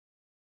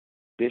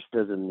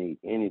doesn't need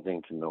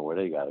anything to know where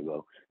they gotta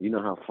go? You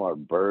know how far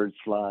birds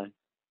fly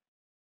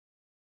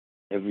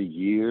every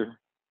year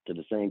to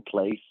the same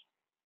place,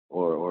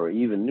 or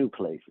even new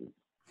places?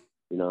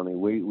 You know what I mean?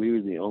 We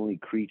were the only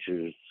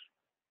creatures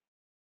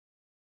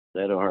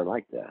that are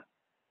like that.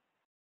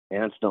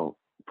 Ants don't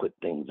put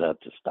things up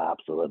to stop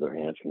so other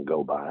ants can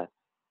go by.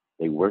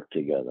 They work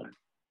together.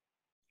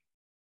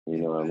 You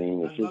know what I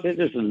mean?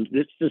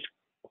 It's just.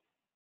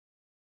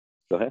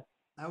 Go ahead.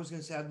 I was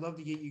going to say, I'd love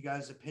to get you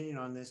guys' opinion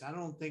on this. I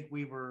don't think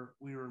we were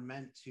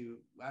meant to.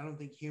 I don't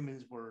think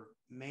humans were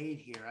made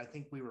here. I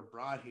think we were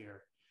brought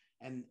here,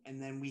 and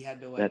then we had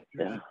to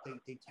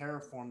they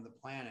terraform the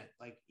planet.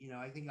 Like,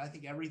 I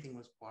think everything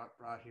was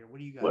brought here. What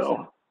do you guys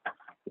think?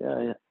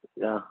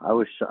 Yeah. I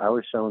was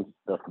shown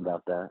stuff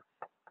about that,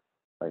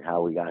 like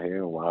how we got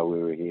here and why we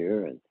were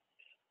here,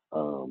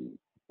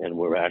 and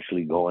we're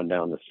actually going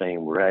down the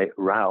same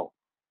route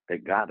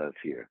that got us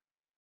here,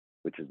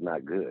 which is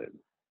not good.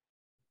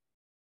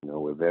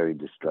 We're very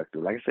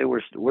destructive. Like I say,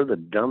 we're the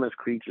dumbest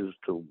creatures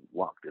to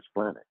walk this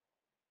planet.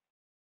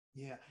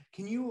 Yeah.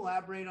 Can you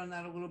elaborate on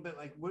that a little bit?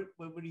 Like, what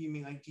do you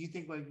mean? Like, do you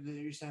think, like,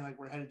 you're saying, like,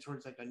 we're headed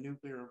towards like a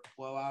nuclear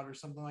blowout or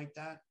something like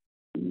that?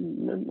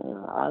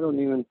 No, I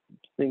don't even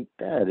think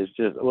that. It's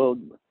just, well,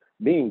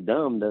 being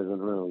dumb doesn't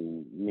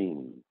really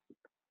mean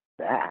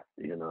that,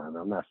 and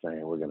I'm not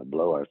saying we're going to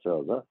blow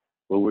ourselves up,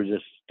 but we're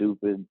just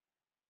stupid.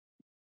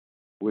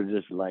 We're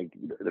just like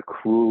the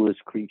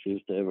cruelest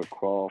creatures to ever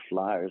crawl,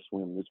 fly, or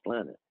swim this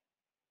planet.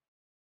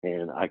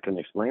 And I can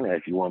explain that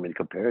if you want me to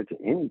compare it to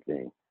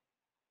anything.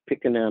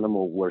 Pick an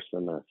animal worse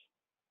than us.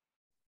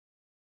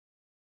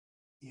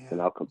 Yeah.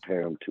 And I'll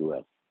compare them to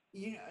us.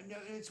 No,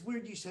 it's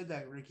weird you said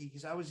that, Ricky,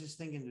 because I was just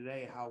thinking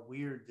today how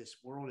weird this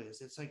world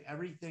is. It's like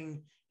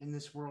everything in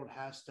this world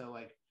has to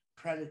like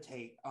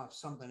predate off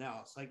something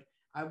else. Like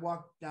I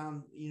walk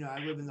down, I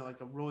live in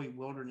like a really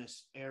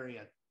wilderness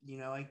area,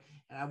 like,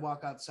 and I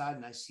walk outside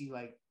and I see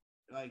like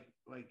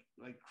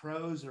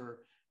crows or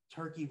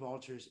turkey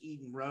vultures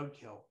eating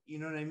roadkill. You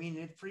know what I mean?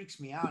 It freaks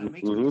me out. It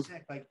makes me Mm-hmm.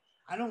 sick. Like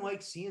I don't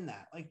like seeing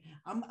that. Like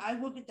I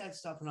look at that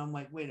stuff and I'm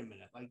like, wait a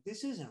minute, like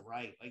this isn't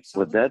right. Like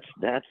But something.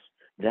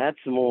 that's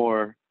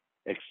more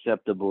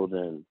acceptable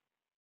than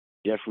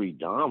Jeffrey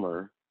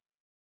Dahmer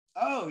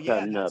Oh yeah,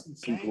 cutting up that's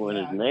insane. people in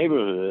Yeah, his I agree.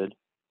 neighborhood.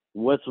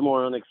 What's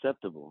more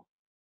unacceptable?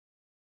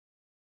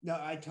 No,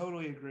 I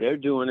totally They're agree.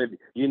 doing it.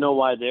 You know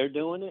why they're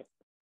doing it?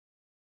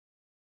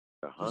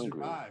 They're To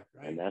hungry, survive,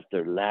 and right? that's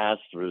their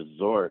last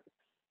resort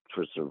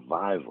for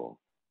survival.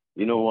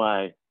 You know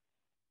why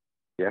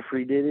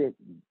Jeffrey did it,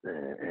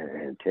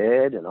 and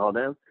Ted and all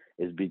them,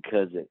 is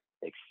because it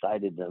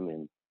excited them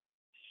in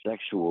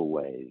sexual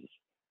ways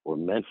or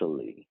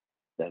mentally.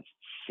 That's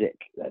sick.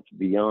 That's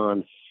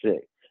beyond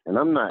sick. And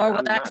I'm not Or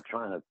what I'm I not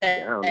trying to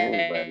down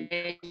anybody.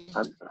 say,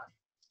 I'm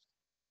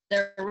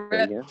they're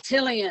say again.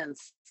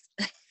 reptilians.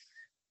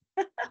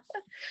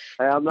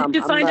 I'm Did not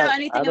you I'm find out not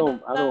anything I about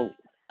don't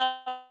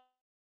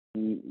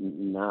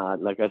nah,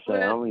 like I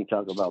said, I only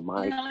talk about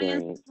my reptilians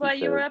experience while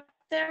you were because up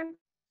there?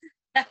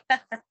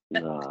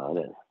 nah,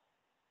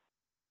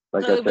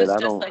 like So I it said, was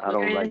just like I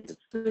don't like to,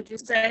 experience, would you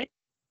say?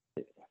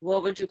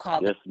 What would you call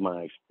it? just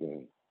my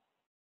experience.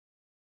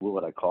 What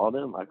would I call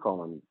them? I call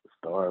them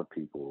star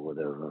people or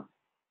whatever.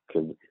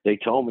 Because they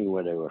told me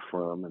where they were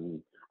from,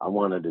 and I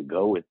wanted to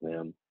go with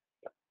them.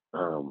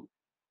 Um,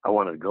 I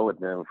wanted to go with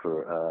them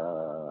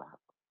for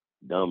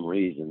dumb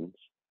reasons.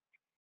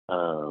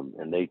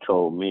 And they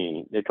told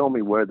me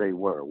where they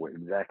were,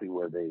 exactly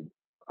where they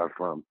are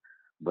from.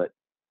 But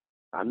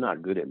I'm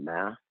not good at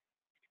math,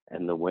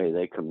 and the way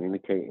they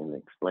communicate and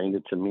explained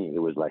it to me, it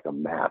was like a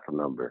math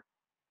number.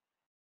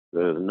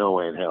 There's no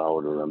way in hell I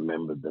would have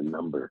remembered the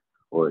number,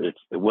 or it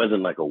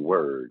wasn't like a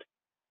word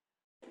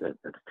that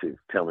to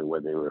tell me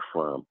where they were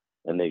from.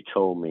 And they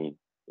told me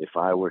if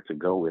I were to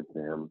go with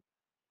them,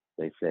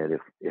 they said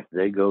if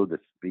they go the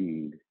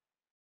speed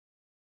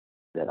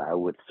that I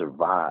would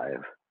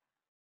survive,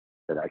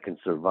 that I can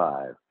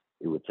survive,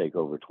 it would take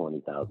over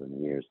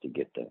 20,000 years to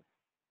get there.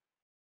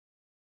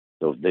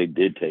 So if they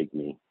did take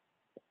me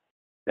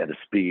at a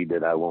speed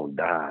that I won't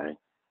die,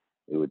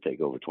 it would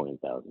take over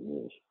 20,000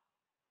 years.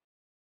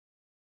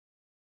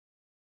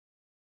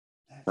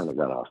 That's Kind of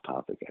got off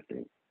topic, I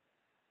think.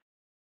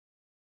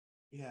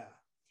 yeah.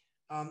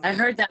 I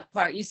heard that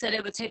part. You said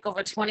it would take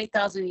over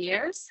 20,000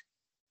 years?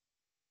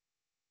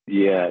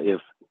 Yeah,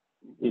 if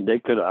they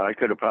could, I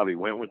could have probably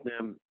went with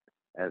them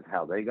as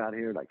how they got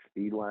here, like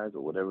speed wise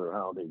or whatever,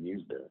 how they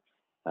used it,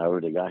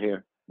 however they got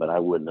here. But I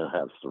wouldn't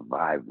have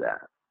survived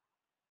that.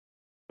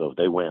 So if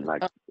they went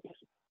like,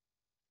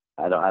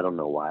 I don't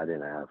know why I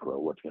didn't ask.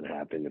 Well, what's gonna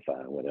happen if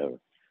I whatever.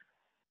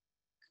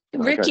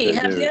 Like I Ricky,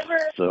 said, have you they're ever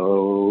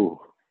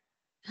so.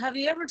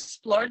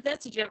 explored this?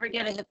 Did you ever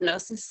get a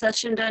hypnosis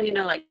session done?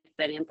 Like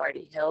Betty and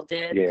Barney Hill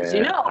did? Because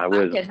Yeah,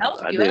 I could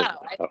help I you did.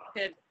 out. I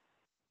could.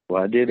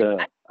 Well, I did.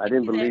 I I could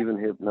didn't be there. believe in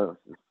hypnosis.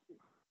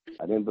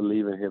 I didn't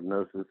believe in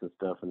hypnosis and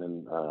stuff. And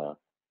then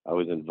I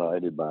was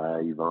invited by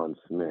Yvonne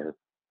Smith.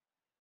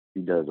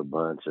 She does a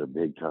bunch of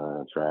big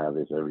time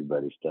Travis,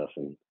 everybody stuff.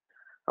 And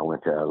I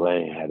went to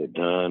LA, had it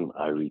done.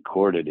 I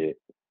recorded it.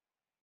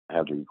 I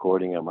have the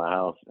recording at my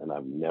house, and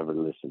I've never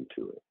listened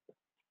to it.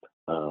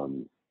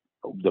 Um,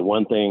 the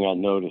one thing I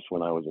noticed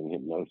when I was in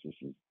hypnosis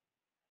is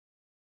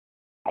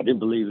I didn't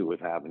believe it was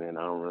happening.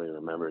 I don't really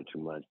remember it too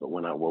much. But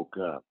when I woke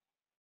up,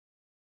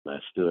 and I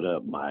stood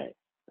up, my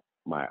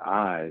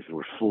eyes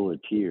were full of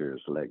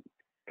tears, like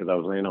because I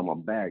was laying on my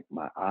back.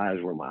 My eyes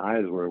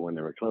were when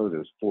they were closed. It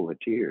was full of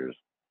tears.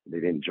 They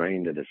didn't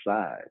drain to the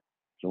side.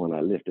 So when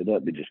I lifted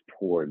up, it just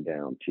poured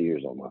down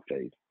tears on my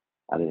face.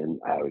 I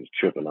was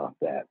tripping off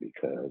that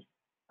because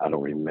I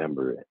don't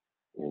remember it.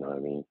 You know what I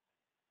mean?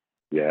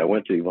 Yeah, I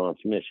went to Yvonne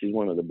Smith. She's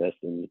one of the best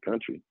in the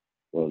country.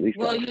 Well, at least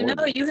Well,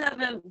 California. you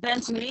haven't been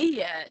to me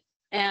yet.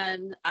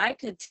 And I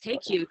could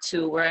take you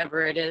to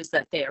wherever it is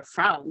that they are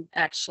from,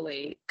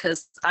 actually,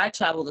 because I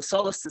travel the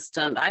solar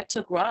system. I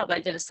took Rob, I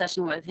did a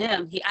session with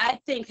him. I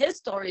think his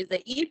story is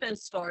the Eben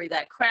story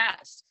that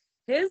crashed.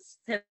 His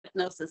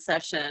hypnosis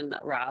session,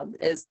 Rob,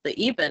 is the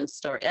Eben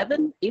story.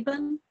 Eben,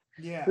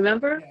 Yeah,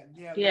 remember?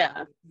 yeah.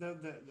 Yeah.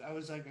 I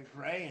was like a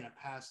gray in a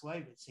past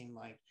life. It seemed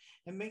like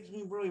it makes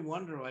me really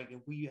wonder, like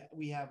if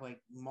we have like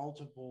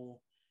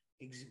multiple,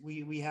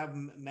 we have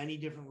many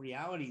different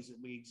realities that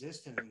we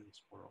exist in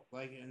this world.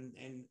 Like and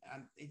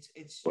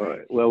it's strange.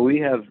 Right. Well, we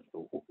have.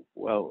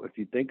 Well, if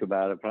you think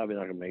about it, probably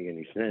not gonna make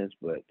any sense.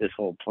 But this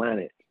whole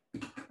planet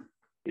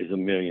is a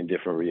million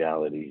different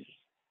realities.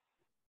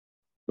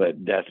 But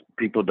that's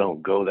people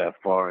don't go that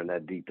far and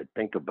that deep to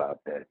think about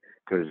that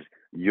because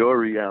your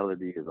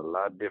reality is a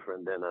lot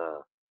different than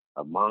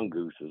a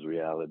mongoose's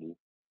reality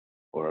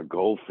or a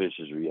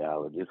goldfish's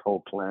reality. This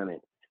whole planet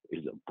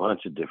is a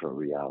bunch of different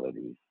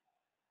realities.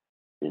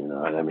 You know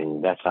what I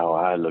mean? That's how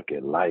I look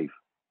at life.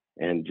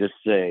 And just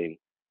say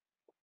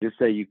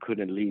you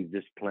couldn't leave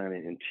this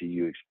planet until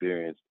you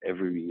experienced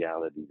every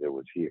reality there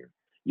was here.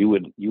 You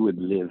would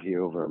live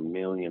here over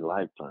 1,000,000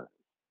 lifetimes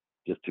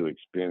just to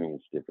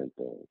experience different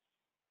things.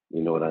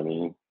 You know what I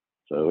mean?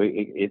 So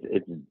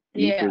it's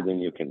deeper Yeah. than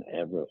you can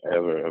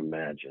ever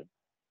imagine.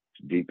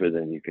 It's deeper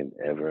than you can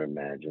ever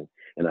imagine.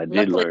 And I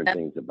did Luckily, learn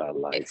things about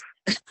life.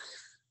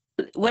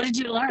 what did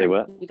you learn? Say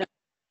what?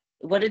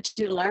 What did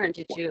you learn?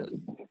 Did you?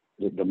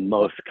 The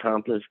most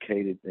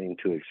complicated thing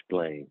to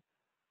explain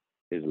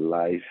is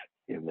life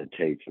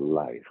imitates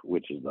life,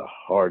 which is the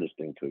hardest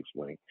thing to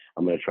explain.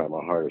 I'm going to try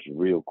my hardest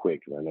real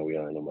quick because I know we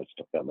don't have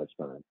that much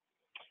time.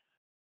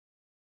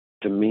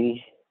 To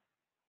me,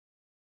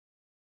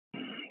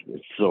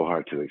 it's so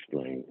hard to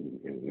explain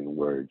in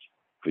words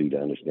for you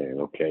to understand.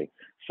 Okay,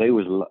 say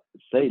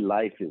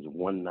life is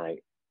one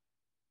night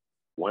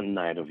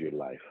of your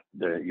life.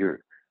 This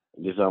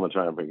is how I'm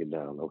trying to break it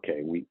down.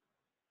 Okay,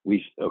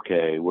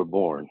 we're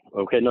born.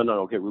 Okay,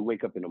 no. Okay, we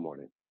wake up in the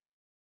morning.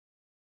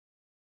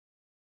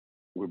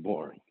 We're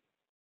born.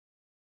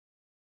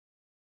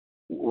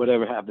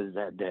 Whatever happens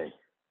that day,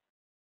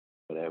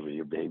 whatever,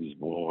 your baby's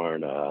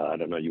born, I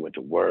don't know, you went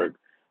to work,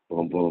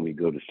 boom, boom, you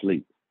go to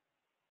sleep.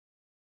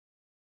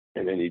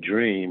 And then you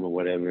dream or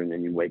whatever, and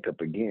then you wake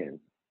up again.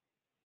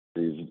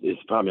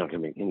 It's probably not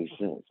going to make any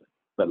sense.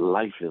 But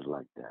life is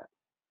like that.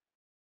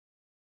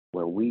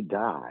 When we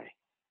die,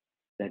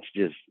 that's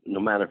just, no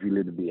matter if you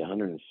live to be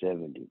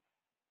 170,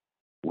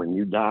 when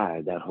you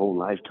die, that whole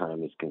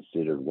lifetime is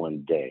considered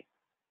one day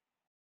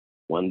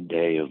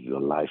of the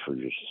life of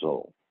your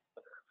soul.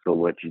 So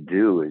what you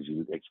do is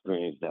you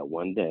experience that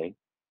one day,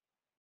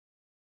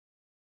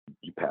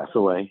 you pass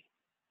away,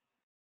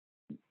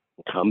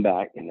 come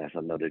back, and that's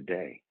another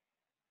day.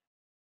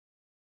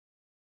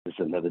 It's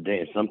another day.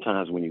 And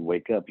sometimes when you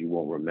wake up, you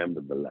won't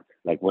remember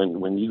like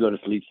when you go to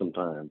sleep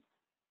sometimes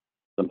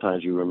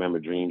you remember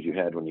dreams you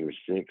had when you were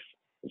 6,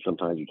 and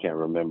sometimes you can't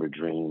remember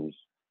dreams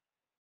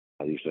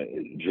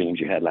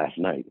you had last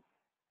night.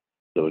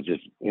 So it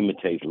just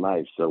imitates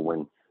life. So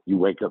when you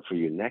wake up for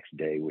your next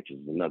day, which is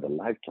another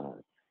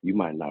lifetime, you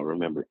might not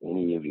remember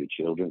any of your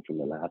children from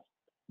the last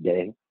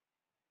day.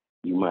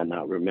 You might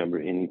not remember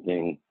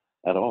anything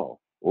at all,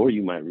 or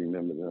you might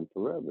remember them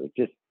forever.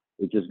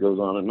 It just goes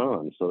on and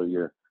on. So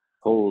your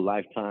whole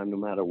lifetime, no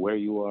matter where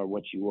you are,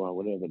 what you are,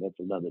 whatever, that's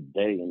another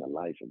day in the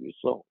life of your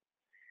soul.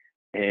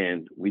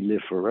 And we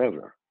live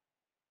forever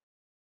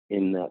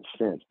in that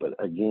sense. But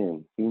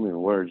again,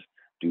 human words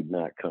do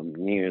not come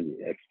near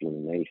the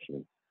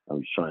explanation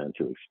I'm trying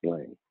to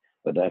explain.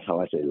 But that's how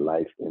I say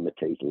life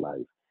imitates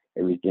life.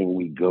 Everything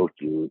we go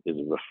through is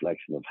a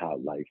reflection of how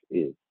life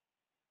is,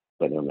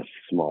 but on a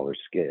smaller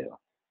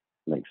scale.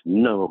 Makes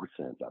no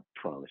sense, I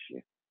promise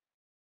you.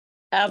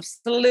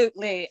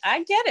 Absolutely.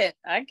 I get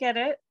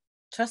it.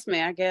 Trust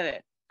me, I get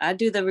it. I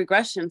do the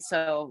regression.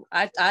 So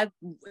I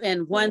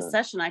in one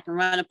session, I can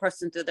run a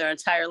person through their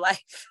entire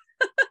life.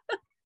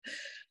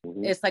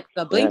 It's like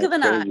a blink of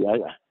an eye.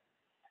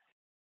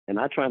 And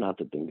I try not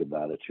to think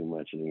about it too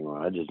much anymore.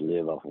 I just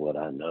live off of what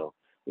I know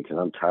because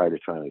I'm tired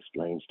of trying to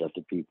explain stuff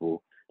to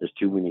people. There's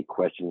too many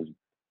questions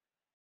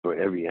for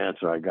every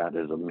answer I got.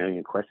 There's a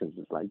million questions.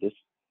 It's like, just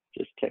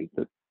take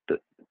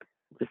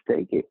just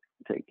take it.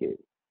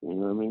 You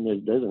know what I mean?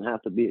 It doesn't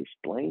have to be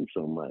explained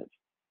so much.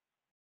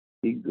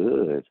 Be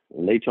good.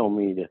 And they told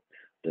me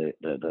the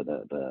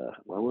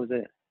what was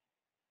it?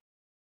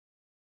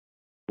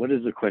 What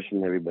is the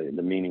question, everybody?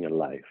 The meaning of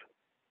life.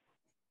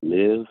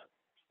 Live,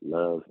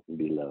 love, and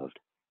be loved.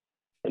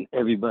 And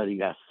everybody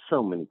got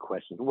so many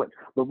questions.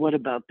 But what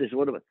about this?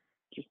 What about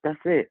that's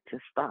it.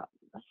 Just stop.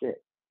 That's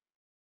it.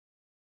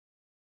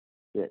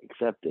 Yeah,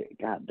 accept it.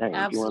 God dang.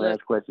 If you want to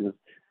ask questions,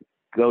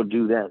 go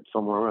do that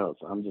somewhere else.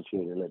 I'm just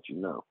here to let you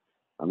know.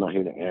 I'm not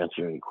here to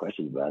answer any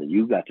questions about it.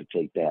 You got to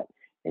take that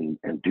and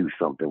do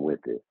something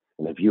with it.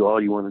 And if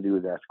all you want to do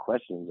is ask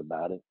questions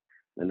about it,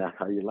 then that's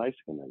how your life's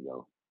gonna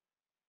go.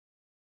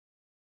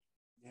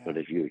 Yeah. But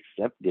if you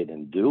accept it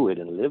and do it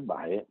and live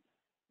by it,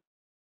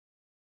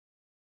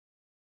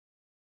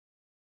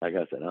 like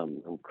I said,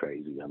 I'm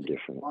crazy. I'm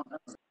different.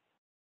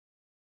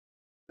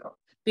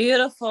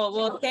 Beautiful.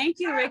 Well, thank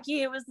you,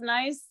 Ricky. It was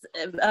nice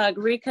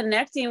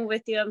reconnecting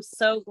with you. I'm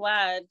so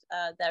glad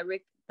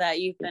that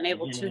you've been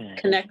able to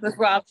connect with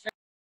Rob.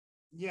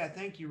 Yeah,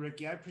 thank you,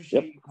 Ricky. I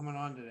appreciate you coming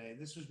on today.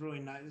 This was really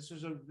nice.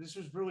 This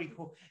was really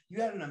cool.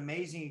 You had an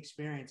amazing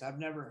experience. I've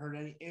never heard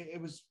any.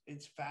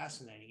 It's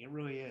fascinating. It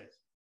really is.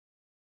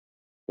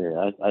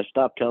 Yeah, I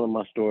stopped telling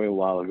my story a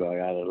while ago. I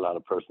had a lot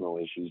of personal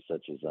issues,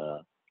 such as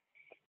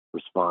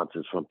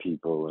responses from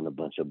people and a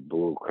bunch of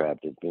bull crap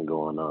that's been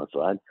going on.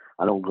 So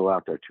I don't go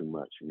out there too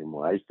much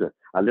anymore. I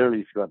literally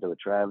used to go out there with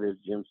Travis,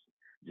 Jim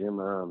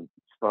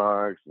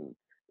Sparks, and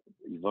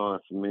Yvonne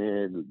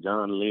Smith,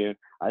 John Lear.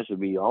 I should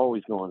be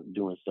always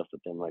doing stuff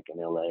with them, like in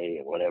LA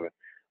or whatever.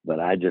 But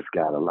I just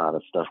got a lot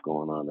of stuff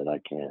going on that I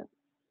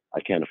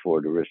can't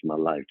afford to risk my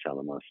life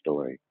telling my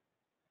story.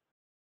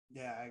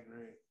 Yeah, I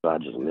agree. So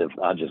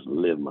I just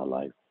live my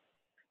life.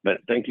 But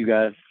thank you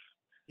guys.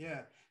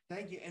 Yeah,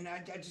 thank you. And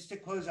I just to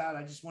close out,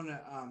 I just want to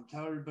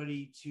tell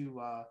everybody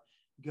to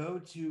go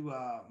to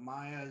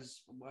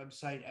Maya's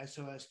website,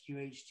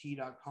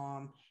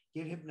 SOSQHT.com,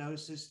 get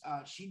hypnosis.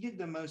 She did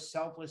the most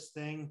selfless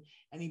thing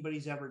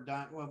anybody's ever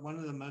done. Well, one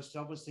of the most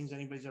selfless things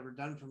anybody's ever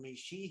done for me.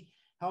 She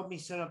helped me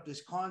set up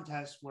this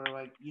contest where,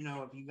 like, you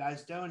know, if you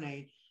guys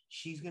donate,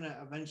 she's going to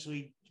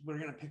eventually, we're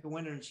going to pick a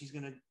winner and she's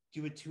going to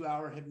do a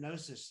 2-hour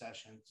hypnosis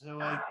session. So,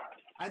 like,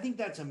 I think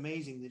that's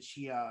amazing that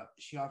she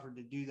offered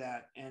to do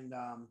that. And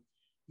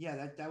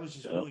yeah, that was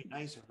just really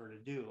nice of her to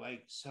do.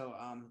 Like, so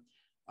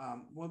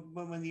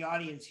when the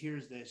audience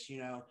hears this, you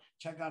know,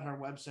 check out her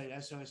website,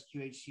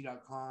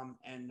 SOSQHT.com,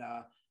 and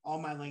all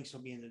my links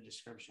will be in the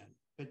description.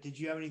 But did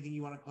you have anything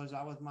you want to close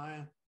out with,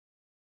 Maya?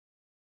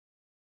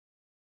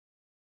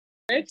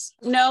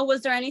 No,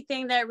 was there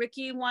anything that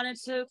Ricky wanted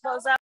to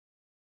close out?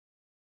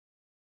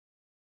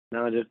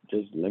 No,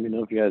 just let me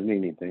know if you guys need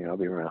anything. I'll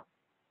be around.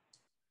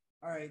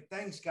 All right,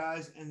 thanks,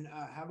 guys, and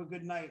have a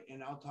good night.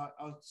 And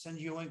I'll send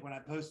you a link when I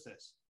post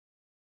this.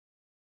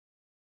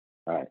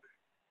 All right.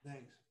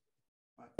 Thanks.